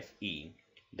parallel to FE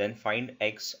then find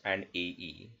X and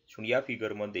AE. So या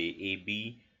फिगर मध्ये AB,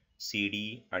 CD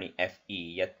आणि FE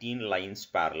या तीन lines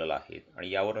parallel आहेत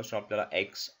आणि यावरून आपल्याला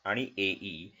X आणि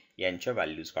AE यांच्या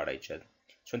व्हॅल्यूज काढायच्या आहेत.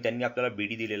 सो त्यांनी आपल्याला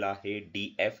BD दिलेला आहे,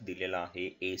 DF दिलेला आहे,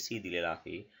 AC दिलेला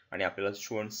आहे आणि आपल्याला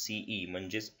स्टुडंट CE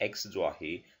म्हणजेच X जो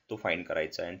आहे तो फाइंड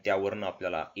करायचा आहे आणि त्यावरून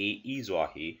आपल्याला AE जो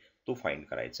आहे तो फाइंड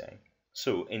करायचा आहे.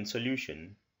 सो इन सोल्युशन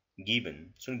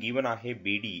गिवन आहे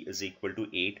BD is equal to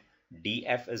 8,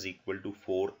 DF is equal to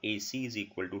 4, AC is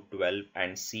equal to 12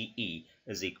 and CE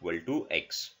is equal to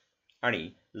X. आणि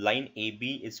line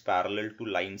AB is parallel to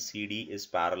line CD is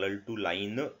parallel to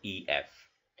line EF.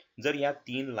 जर या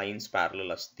तीन lines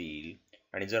parallel असतील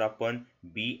आणि जर आपण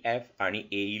BF आणि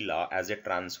AE ला ॲज अ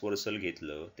ट्रान्सव्हर्सल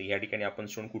घेतलं तर या ठिकाणी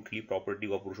आपण कुठली प्रॉपर्टी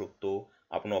वापरू शकतो?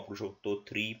 आपण वापरू शकतो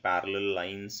 3 parallel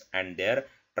lines and there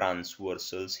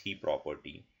ट्रान्सव्हर्सल्स he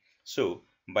property. So,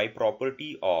 by property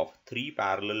of 3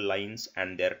 parallel lines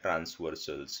and their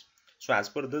transversals. So, as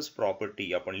per this property,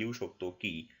 आपण लिहू शकतो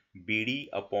की BD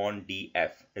upon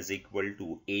DF is equal to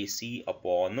AC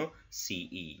upon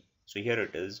CE. So, here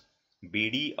it is.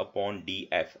 BD upon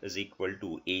DF is equal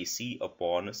to AC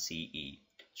upon CE.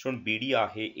 So, BD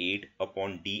आहे 8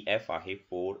 upon DF आहे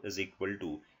 4 is equal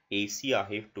to AC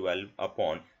आहे 12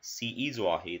 upon CE जो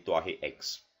आहे तो आहे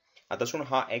X. आता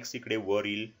हा X इकडे वर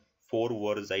येईल, 4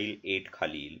 वर जाईल, 8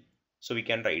 खाली येईल. So we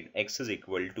can write X is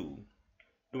equal to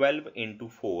 12 into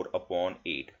 4 upon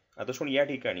 8. आता या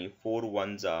ठिकाणी 4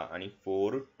 1 जा आणि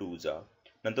 4 2 जा.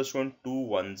 नंतर 2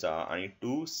 1 जा आणि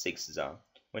 2 6 जा.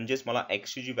 म्हणजेच मला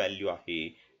X ची जी व्हॅल्यू आहे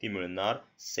ती मिळणार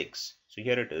 6. So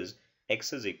here it is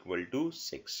X is equal to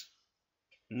 6.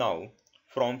 Now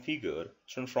from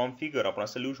figure आपण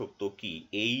असं लिहू शकतो की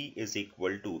AE is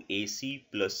equal to AC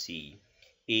plus C.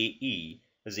 AE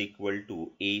is equal to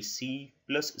AC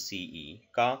plus CE.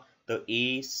 का? तर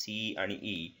A, C आणि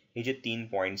E हे जे 3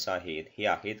 पॉइंट्स आहेत हे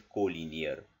आहेत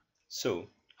कोलिनियर. सो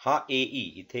हा AE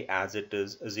इथे as it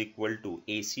is equal to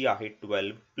AC आहे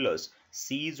 12 प्लस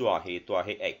C जो आहे तो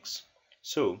आहे X.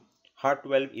 सो हा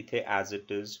 12 इथे as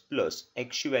it is plus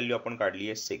X ची व्हॅल्यू आपण काढली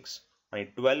आहे 6 आणि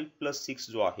 12 प्लस 6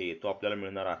 जो आहे तो आपल्याला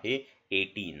मिळणार आहे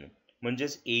 18.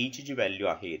 म्हणजेच AE ची जी व्हॅल्यू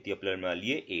आहे ती आपल्याला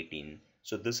मिळाली आहे 18.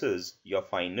 So this is your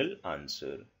final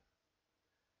answer.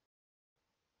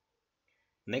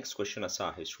 Next question असा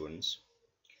आहे students.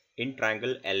 In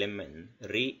triangle LMN,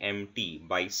 ray MT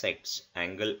bisects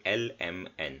angle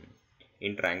LMN.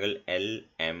 In triangle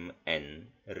LMN,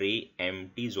 ray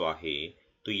MT जो आहे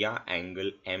तो या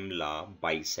अँगल M ला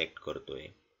बायसेक्ट करतोय.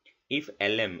 If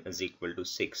LM is equal to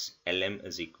 6, LM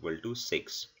is equal to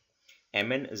 6,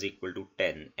 MN is equal to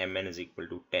 10, MN is equal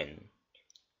to 10,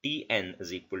 TN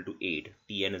is equal to 8,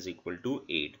 TN is equal to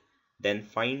 8, then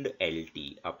find LT.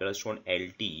 आपल्याला shown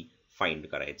LT find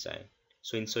करायचा आहे.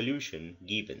 So in solution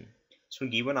given. So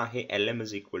given आहे LM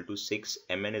is equal to 6,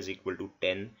 MN is equal to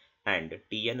 10 and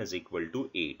TN is equal to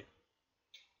 8.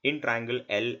 In triangle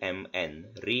LMN,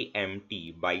 ray MT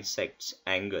bisects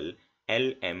angle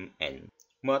LMN.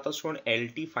 मग आता सोन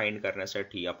LT find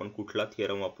करण्यासाठी आपण कुठला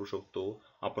theorem वापरू शकतो?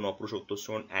 आपण वापरू शकतो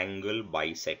सोन angle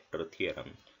bisector theorem.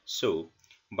 So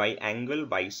bye angle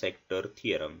bisector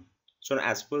theorem, so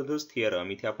as per दिस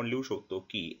थिअरम इथे आपण लिहू शकतो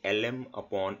की LM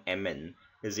upon MN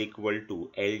is equal to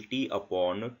LT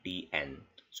upon TN.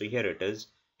 So here it is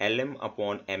LM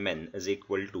upon MN is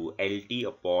equal to LT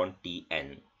upon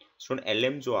TN. So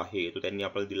LM जो आहे तो त्यांनी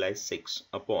आपल्याला दिलाय 6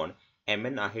 अपॉन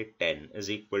MN आहे 10 इज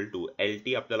इक्वल टू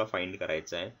LT आपल्याला फाइंड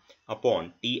करायचा आहे अपॉन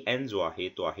TN जो आहे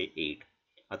तो आहे 8.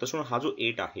 आता सोड हा जो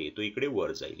 8 आहे तो इकडे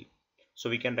वर जाईल. So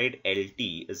we can write LT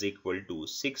is equal to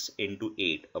 6 into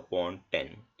 8 upon 10.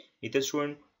 इथे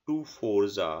स्टुडंट 2 4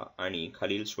 जा आणि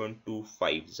खालील स्टुडंट 2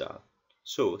 5 जा.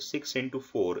 सो 6 इंटू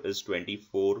 4 इज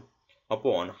 24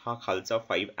 अपॉन हा खालचा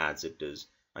 5 ॲज इट इज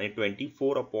आणि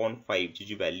 24 अपॉन 5 ची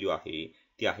जी व्हॅल्यू आहे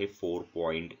ती आहे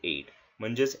 4.8.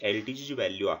 म्हणजेच LT ची जी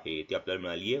व्हॅल्यू आहे ती आपल्याला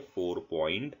मिळाली आहे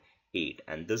 4.8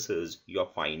 and this is your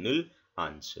final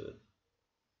answer.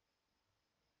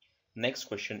 Next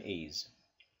question is,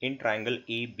 in triangle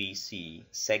ABC,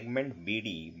 segment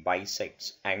BD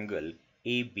bisects angle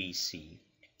ABC.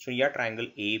 So या triangle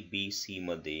ABC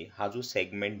मध्ये हा जो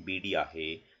segment BD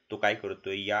आहे तो काय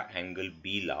करतोय, या angle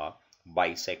B ला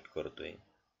bisect करतोय.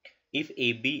 If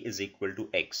AB is equal to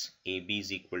x, AB is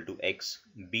equal to x,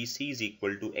 BC is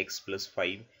equal to x plus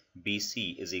 5, BC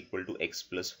is equal to x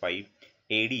plus 5,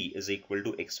 AD is equal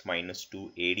to x minus 2,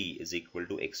 AD is equal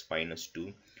to x minus 2,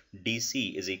 DC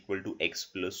is equal to x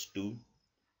plus 2,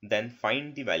 then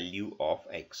find the value of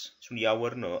x. So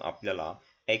यावरनं आपल्याला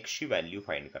x ची value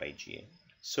find करायची आहे.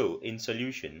 So in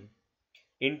solution,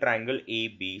 in triangle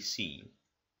ABC,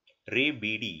 ray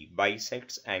BD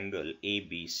bisects angle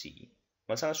ABC.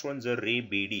 मग student जर रे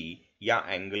BD या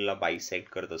अँगलला bisect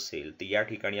करत असेल तर या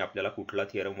ठिकाणी आपल्याला कुठला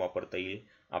थिअरम वापरता येईल?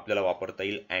 आपल्याला वापरता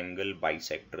येईल angle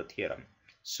bisector theorem.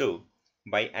 So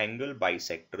bye angle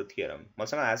bisector theorem,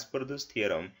 मग ॲज पर दिस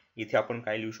थिअरम इथे आपण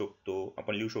काय लिहू शकतो?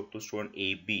 आपण लिहू शकतो student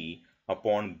AB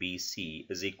upon BC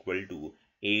is equal to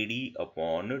AD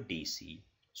upon DC.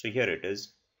 So here it is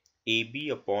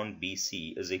AB upon BC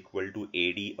is equal to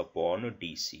AD upon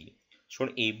DC. So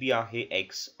AB आहे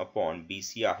x अपॉन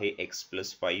BC आहे x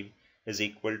plus 5 is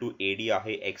equal to AD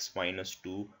आहे x minus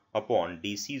 2 upon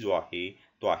DC जो आहे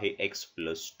तो आहे x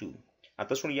plus 2.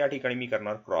 आता सोड या ठिकाणी मी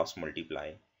करणार क्रॉस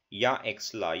मल्टिप्लाय. या x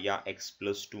ला या x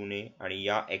प्लस 2 ने आणि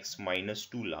या x मायनस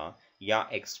 2 ला या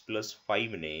x प्लस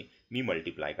 5 ने मी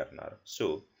मल्टिप्लाय करणार. So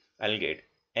I will get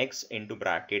x into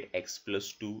bracket x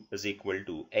plus 2 is equal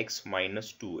to x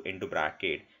minus 2 into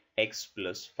bracket x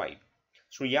plus 5.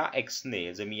 So या x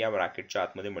ने जर मी या ब्रॅकेटच्या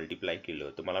आतमध्ये मल्टिप्लाय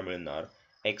केलं तर मला मिळणार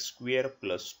x square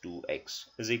plus 2x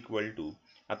is equal to,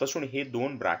 आता सोड हे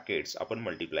दोन ब्रॅकेट्स आपण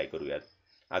मल्टिप्लाय करूयात.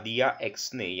 आधी या x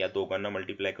ने या दोघांना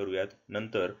मल्टिप्लाय करूयात,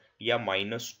 नंतर या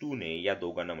मायनस 2 ने या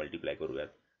दोघांना मल्टिप्लाय करूयात.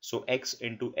 So x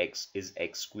into x is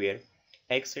x square,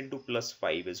 x into plus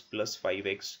 5 is plus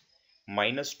 5x,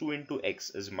 minus 2 into x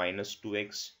is minus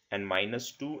 2x and minus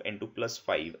 2 into plus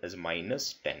 5 is minus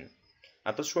 10.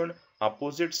 आता सोड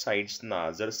अपोजिट साइड्सना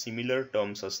जर सिमिलर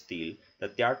टर्म्स असतील तर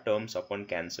त्या टर्म्स आपण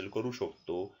कॅन्सल करू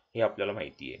शकतो, हे आपल्याला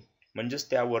माहिती आहे. म्हणजेच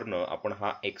त्यावरनं आपण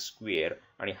हा एक्स स्क्वेअर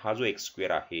आणि हा जो एक्स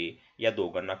स्क्वेअर आहे या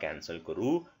दोघांना कॅन्सल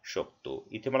करू शकतो.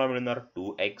 इथे मला मिळणार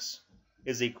 2x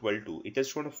इज इक्वल टू, इथे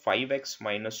सोड 5x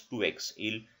मायनस 2x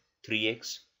येईल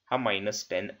 3x, हा मायनस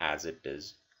 10 ॲज इट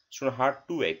इज. सोड हा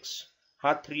 2x,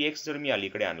 हा 3x जर मी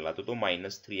अलीकडे आणला तर तो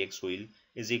मायनस 3x होईल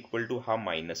इज इक्वल टू हा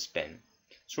minus 10.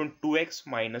 So 2x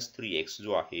minus 3x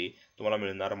जो आहे तो मला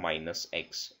मिळणार minus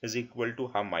x is equal to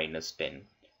हा मायनस 10.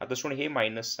 आता सोड हे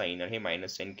मायनस साईन आणि हे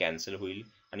मायनस साईन कॅन्सल होईल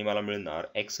आणि मला मिळणार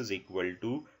x is equal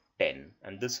to 10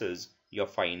 and this is your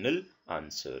final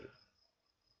answer.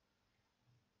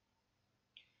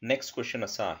 Next question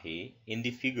असा आहे, in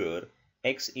the figure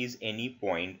x is any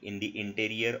point in the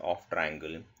interior of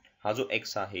triangle. हा जो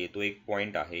x आहे तो एक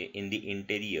पॉइंट आहे in the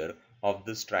interior of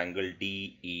this triangle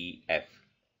DEF.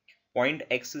 Point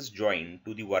x is joined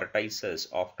to the vertices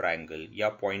of triangle. या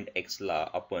point x ला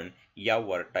आपण या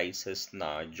vertices ना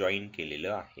join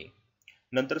केलेलं आहे.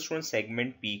 नंतर student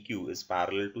segment PQ is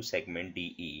parallel to segment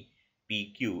DE.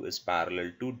 PQ is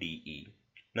parallel to DE.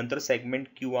 नंतर segment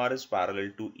QR is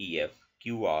parallel to EF.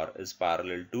 QR is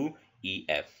parallel to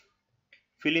EF.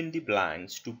 Fill in the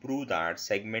blanks to prove that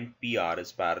segment PR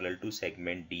is parallel to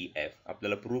segment DF.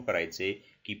 आपल्याला prove करायचे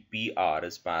की PR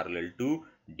is parallel to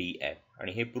DF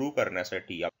आणि हे prove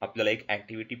करण्यासाठी आपल्याला एक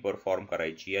activity perform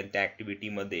करायची आणि त्या ऍक्टिव्हिटी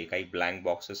मध्ये काही ब्लँक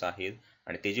बॉक्सेस आहेत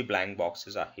आणि ते जे ब्लँक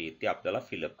बॉक्सेस आहेत ते आपल्याला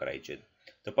फिलअप करायचे.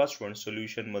 तर फर्स्ट वन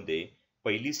सोल्युशन मध्ये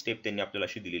पहिली स्टेप त्यांनी आपल्याला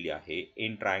अशी दिलेली आहे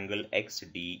in triangle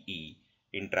XDE.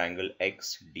 In triangle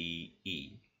XDE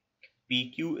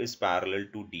PQ is parallel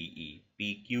to DE.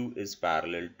 PQ is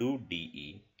parallel to DE.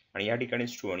 आणि या ठिकाणी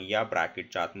स्टुडंट या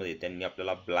ब्रॅकेटच्या आतमध्ये त्यांनी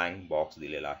आपल्याला ब्लँक बॉक्स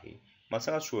दिलेला आहे. मग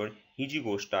सांगा स्टुडंट ही जी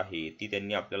गोष्ट आहे ती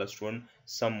त्यांनी आपल्याला स्टुडंट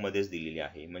सम मध्येच दिलेली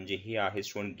आहे. म्हणजे हे आहे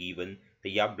स्टुडंट गिवन. तर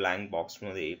या ब्लँक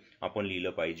बॉक्समध्ये आपण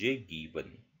लिहिलं पाहिजे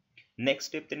गिवन. नेक्स्ट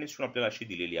स्टेप त्यांनी स्टुडंट आपल्याला अशी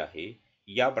दिलेली आहे.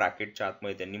 या ब्रॅकेटच्या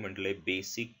आतमध्ये त्यांनी म्हटलंय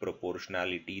बेसिक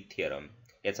प्रोपोर्शनॅलिटी थिअरम.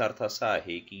 याचा अर्थ असा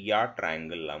आहे की या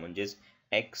ट्रायंगलला म्हणजेच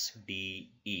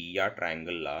XDE या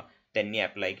ट्रायंगलला त्यांनी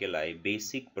अप्लाय केला आहे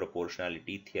बेसिक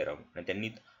प्रोपोर्शनॅलिटी थिअरम.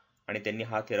 आणि त्यांनी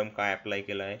हा थिअरम काय अप्लाय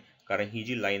केला आहे कारण ही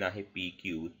जी लाईन आहे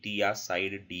PQ ती या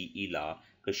साईड DE ला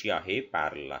कशी आहे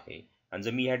पॅरलल आहे. आणि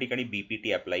जर मी या ठिकाणी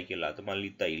BPT अप्लाय केला तर मला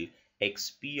लिहिता येईल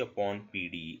XP upon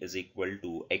PD is equal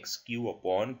to XQ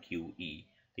upon QE.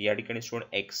 तर या ठिकाणी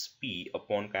स्टुडंट XP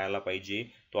अपॉन काय आला पाहिजे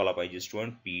तो आला पाहिजे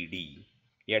स्टुडंट PD.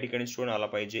 या ठिकाणी स्टुडंट आला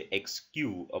पाहिजे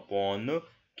XQ अपॉन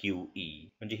QE.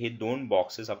 म्हणजे हे दोन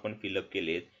बॉक्सेस आपण फिलअप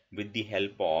केलेत with the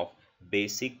help of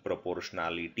basic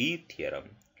proportionality theorem.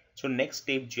 So next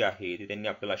step जी आहे ती त्यांनी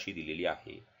आपल्याला अशी दिलेली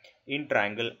आहे. In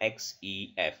triangle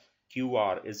XEF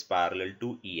QR is parallel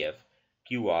to EF.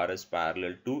 QR is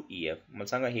parallel to EF. मग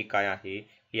सांगा हे काय आहे.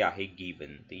 हे आहे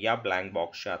गिवन. तर या ब्लँक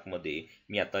बॉक्सच्या आतमध्ये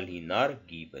मी आता लिहिणार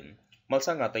गिवन. मला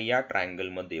सांगा आता या ट्रायंगल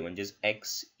मध्ये म्हणजेच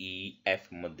XEF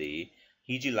मध्ये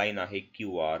ही जी लाईन आहे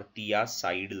QR ती या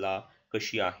साईडला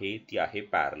कशी आहे ती आहे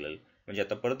पॅरलल. म्हणजे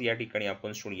आता परत या ठिकाणी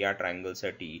आपण या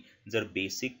ट्रायंगलसाठी जर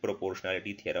बेसिक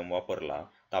प्रोपोर्शनॅलिटी थिअरम वापरला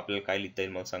तर आपल्याला काय लिहिता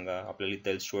येईल मग सांगा. आपल्याला लिहिता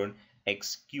येईल student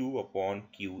XQ upon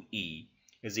QE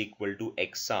is equal to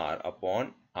XR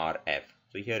upon RF.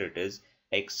 So here it is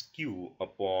XQ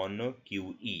upon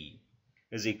QE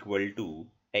is equal to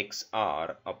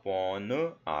XR upon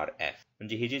RF.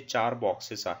 म्हणजे हे जे चार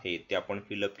बॉक्सेस आहेत ते आपण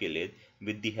फिलअप केलेत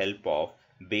with the help of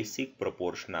basic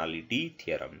proportionality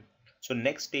theorem. So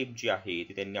next step जी आहे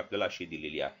ती त्यांनी आपल्याला अशी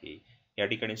दिलेली आहे. या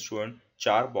ठिकाणी स्टुडंट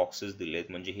चार बॉक्सेस दिलेत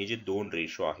म्हणजे हे जे दोन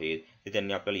रेशो आहेत ते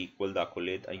त्यांनी आपल्याला इक्वल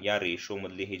दाखवलेत आणि या रेशो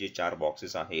मधले हे जे चार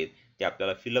बॉक्सेस आहेत ते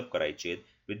आपल्याला फिलअप करायचे आहेत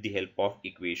with the help of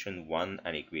equation 1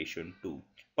 आणि इक्वेशन 2.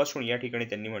 फर्स्ट या ठिकाणी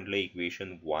त्यांनी म्हटलं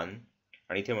इक्वेशन 1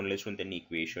 आणि इथे म्हटलं स्टुडंट त्यांनी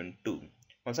इक्वेशन 2.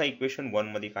 माझा इक्वेशन 1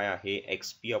 मध्ये काय आहे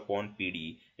XP upon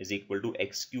PD is equal to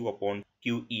XQ upon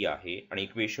QE आहे आणि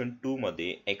इक्वेशन 2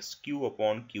 मध्ये XQ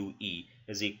upon QE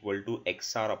is equal to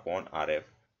XR upon RF.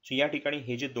 So या ठिकाणी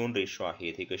हे जे दोन रेशो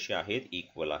आहेत हे कसे आहेत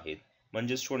इक्वल आहेत.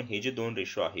 म्हणजे स्टुडंट हे जे दोन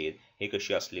रेशो आहेत हे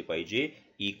कसे असले पाहिजे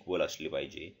इक्वल असले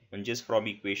पाहिजे. म्हणजेच फ्रॉम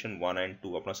इक्वेशन 1 अँड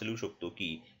 2 आपण असं लिहू शकतो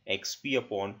की XP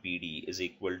upon PD is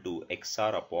equal to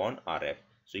XR upon RF.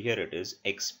 So here it is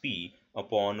XP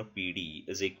upon PD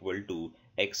is equal to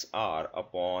XR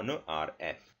upon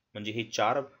RF. म्हणजे हे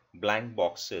चार ब्लँक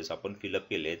बॉक्सेस आपण फिलअप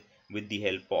केलेत with the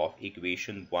help of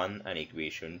equation 1 आणि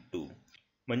इक्वेशन 2.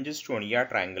 म्हणजे student या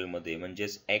triangle मध्ये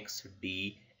म्हणजेच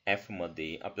XDF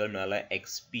मध्ये आपल्याला मिळाला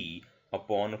XP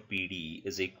upon PD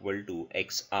is equal to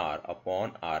XR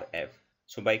upon RF.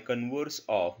 So bye converse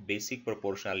of basic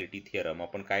proportionality theorem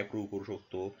आपण काय प्रूव्ह करू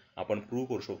शकतो. आपण प्रूव्ह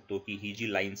करू शकतो की ही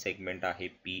जी लाईन सेगमेंट आहे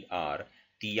PR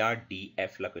ती या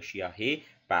DF ला कशी आहे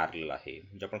पॅरलल आहे.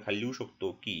 म्हणजे आपण खाली लिहू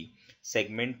शकतो की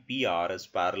segment PR is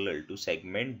parallel to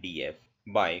segment DF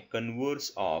bye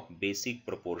converse of basic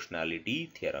proportionality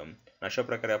theorem. अशा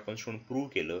प्रकारे आपण प्रूव्ह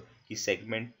केलं की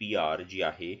सेगमेंट PR जी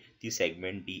आहे ती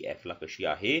सेगमेंट DF ला कशी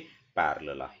आहे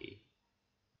पॅरलल आहे.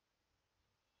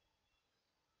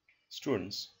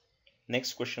 स्टुडंट्स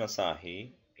नेक्स्ट क्वेश्चन असा आहे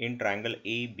in triangle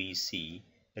ABC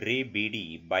ray BD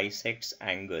बायसेक्ट्स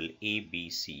angle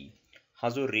ABC. हा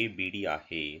जो रे BD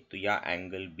आहे तो या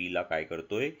अँगल B ला काय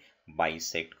करतोय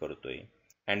बायसेक्ट करतोय.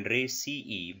 And ray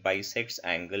CE बायसेक्ट्स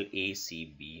angle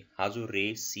ACB. हा जो रे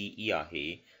CE आहे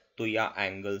तो या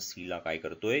अँगल C ला काय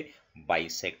करतोय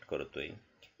बायसेक्ट करतोय.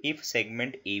 If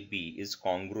segment AB is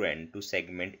congruent to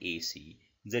segment AC.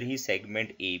 जर ही सेगमेंट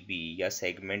AB या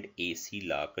सेगमेंट AC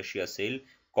ला कशी असेल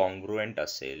कॉन्ग्रुएंट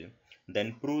असेल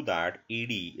then prove that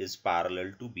ED is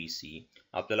parallel to BC.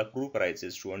 आपल्याला प्रूव्ह करायचे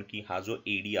स्टुडंट की हा जो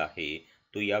ED आहे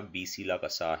तो या BC ला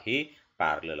कसा आहे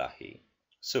पॅरलल आहे.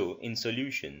 So in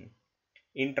solution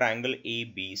in triangle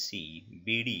ABC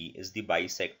BD is the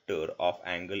bisector of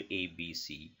angle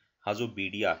ABC. हा जो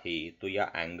BD आहे तो या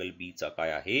अँगल B चा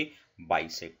काय आहे,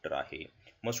 बायसेक्टर आहे.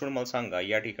 मग स्टुडंट मला सांगा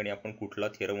या ठिकाणी आपण कुठला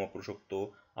थिअरम वापरू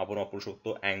शकतो, आपण वापरू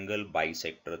शकतो angle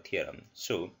bisector theorem.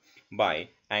 So bye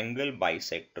angle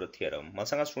bisector theorem मला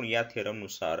सांगा स्टुडंट या थिअरम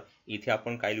नुसार इथे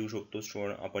आपण काय लिहू शकतो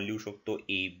स्टुडंट, आपण लिहू शकतो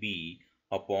AB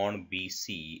upon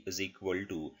BC is equal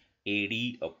to AD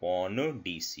upon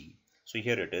DC. So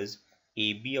here it is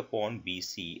AB upon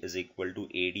BC is equal to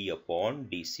AD upon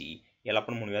DC. याला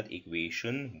आपण म्हणूयात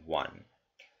equation 1.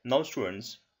 Now students,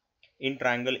 in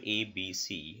triangle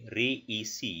ABC, ray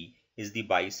EC is the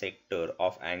bisector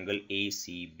of angle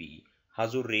ACB. हा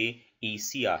जो रे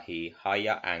EC आहे हा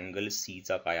या angle C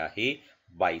चा काय आहे,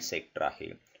 बायसेक्टर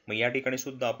आहे. मग या ठिकाणी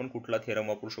सुद्धा आपण कुठला थिअरम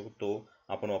वापरू शकतो,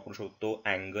 आपण वापरू शकतो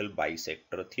angle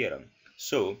bisector theorem.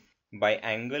 So bye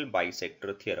angle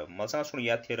bisector theorem मला सांगा स्टुडंट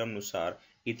या थिअरम नुसार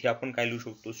इथे आपण काय लिहू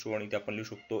शकतो स्टुडंट, इथे आपण लिहू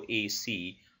शकतो AC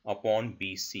upon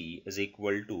BC is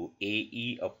equal to AE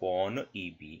upon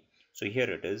EB. So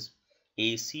here it is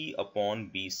AC upon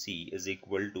BC is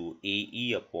equal to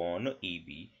AE upon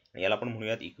EB. याला आपण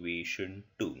म्हणूयात इक्वेशन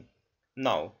 2.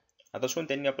 नाव आता स्टुडंट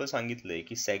त्यांनी आपल्याला सांगितलंय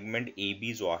की सेगमेंट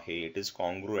AB जो आहे it is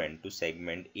congruent to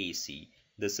segment AC.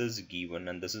 This is given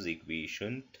and this is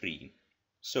equation 3.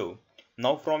 So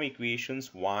now from equations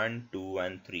 1, 2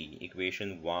 and 3, equation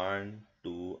 1,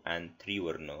 2 and 3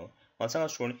 वरनं मला सांगा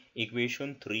स्टुडंट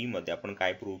इक्वेशन 3 मध्ये आपण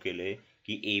काय प्रूव्ह केलंय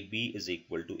की AB is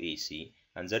equal to AC.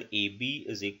 आणि जर AB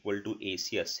is equal to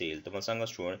AC असेल तर मला सांगा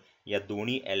स्टुडंट या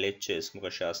दोन्ही LHS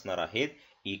कशा असणार आहेत,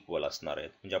 इक्वल असणार आहेत.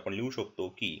 म्हणजे आपण लिहू शकतो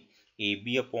की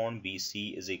AB upon BC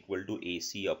is equal to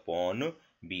AC upon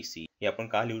BC. हे आपण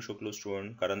का लिहू शकलो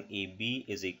स्टुडंट, कारण AB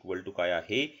इज इक्वल टू काय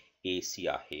आहे, AC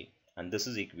आहे. And this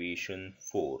is equation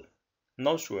 4.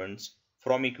 Now students,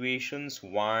 from equations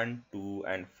 1, 2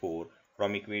 and 4,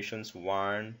 from equations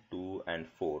 1, 2 and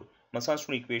 4,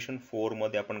 मग इक्वेशन 4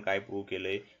 मध्ये आपण काय प्रूव्ह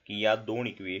केलंय की या दोन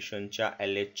इक्वेशनच्या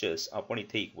LHS आपण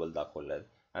इथे इक्वल दाखवल्यात.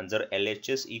 आणि जर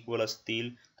LHS इक्वल असतील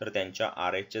तर त्यांच्या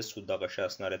RHS सुद्धा कशा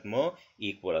असणार आहेत, मग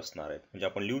इक्वल असणार आहेत. म्हणजे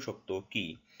आपण लिहू शकतो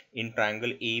की in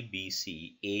triangle ABC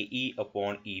AE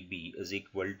upon EB is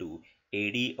equal to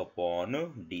AD upon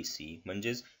DC.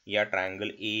 म्हणजेच या ट्रायंगल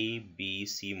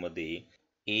ABC मध्ये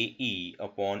AE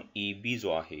अपॉन EB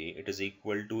जो आहे it is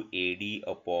equal to AD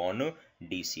upon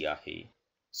DC आहे.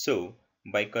 So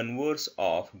bye converse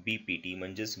of BPT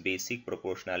म्हणजेच बेसिक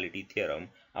प्रोपोर्शनॅलिटी थिअरम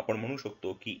आपण म्हणू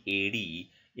शकतो की AD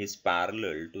is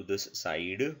parallel to this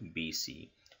side BC.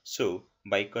 So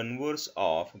by converse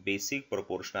of basic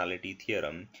proportionality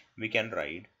theorem we can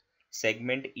write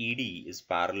segment ED is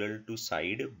parallel to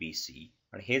side BC.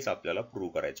 आणि हेच आपल्याला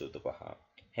prove करायचं होतं पहा.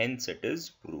 Hence it is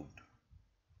proved.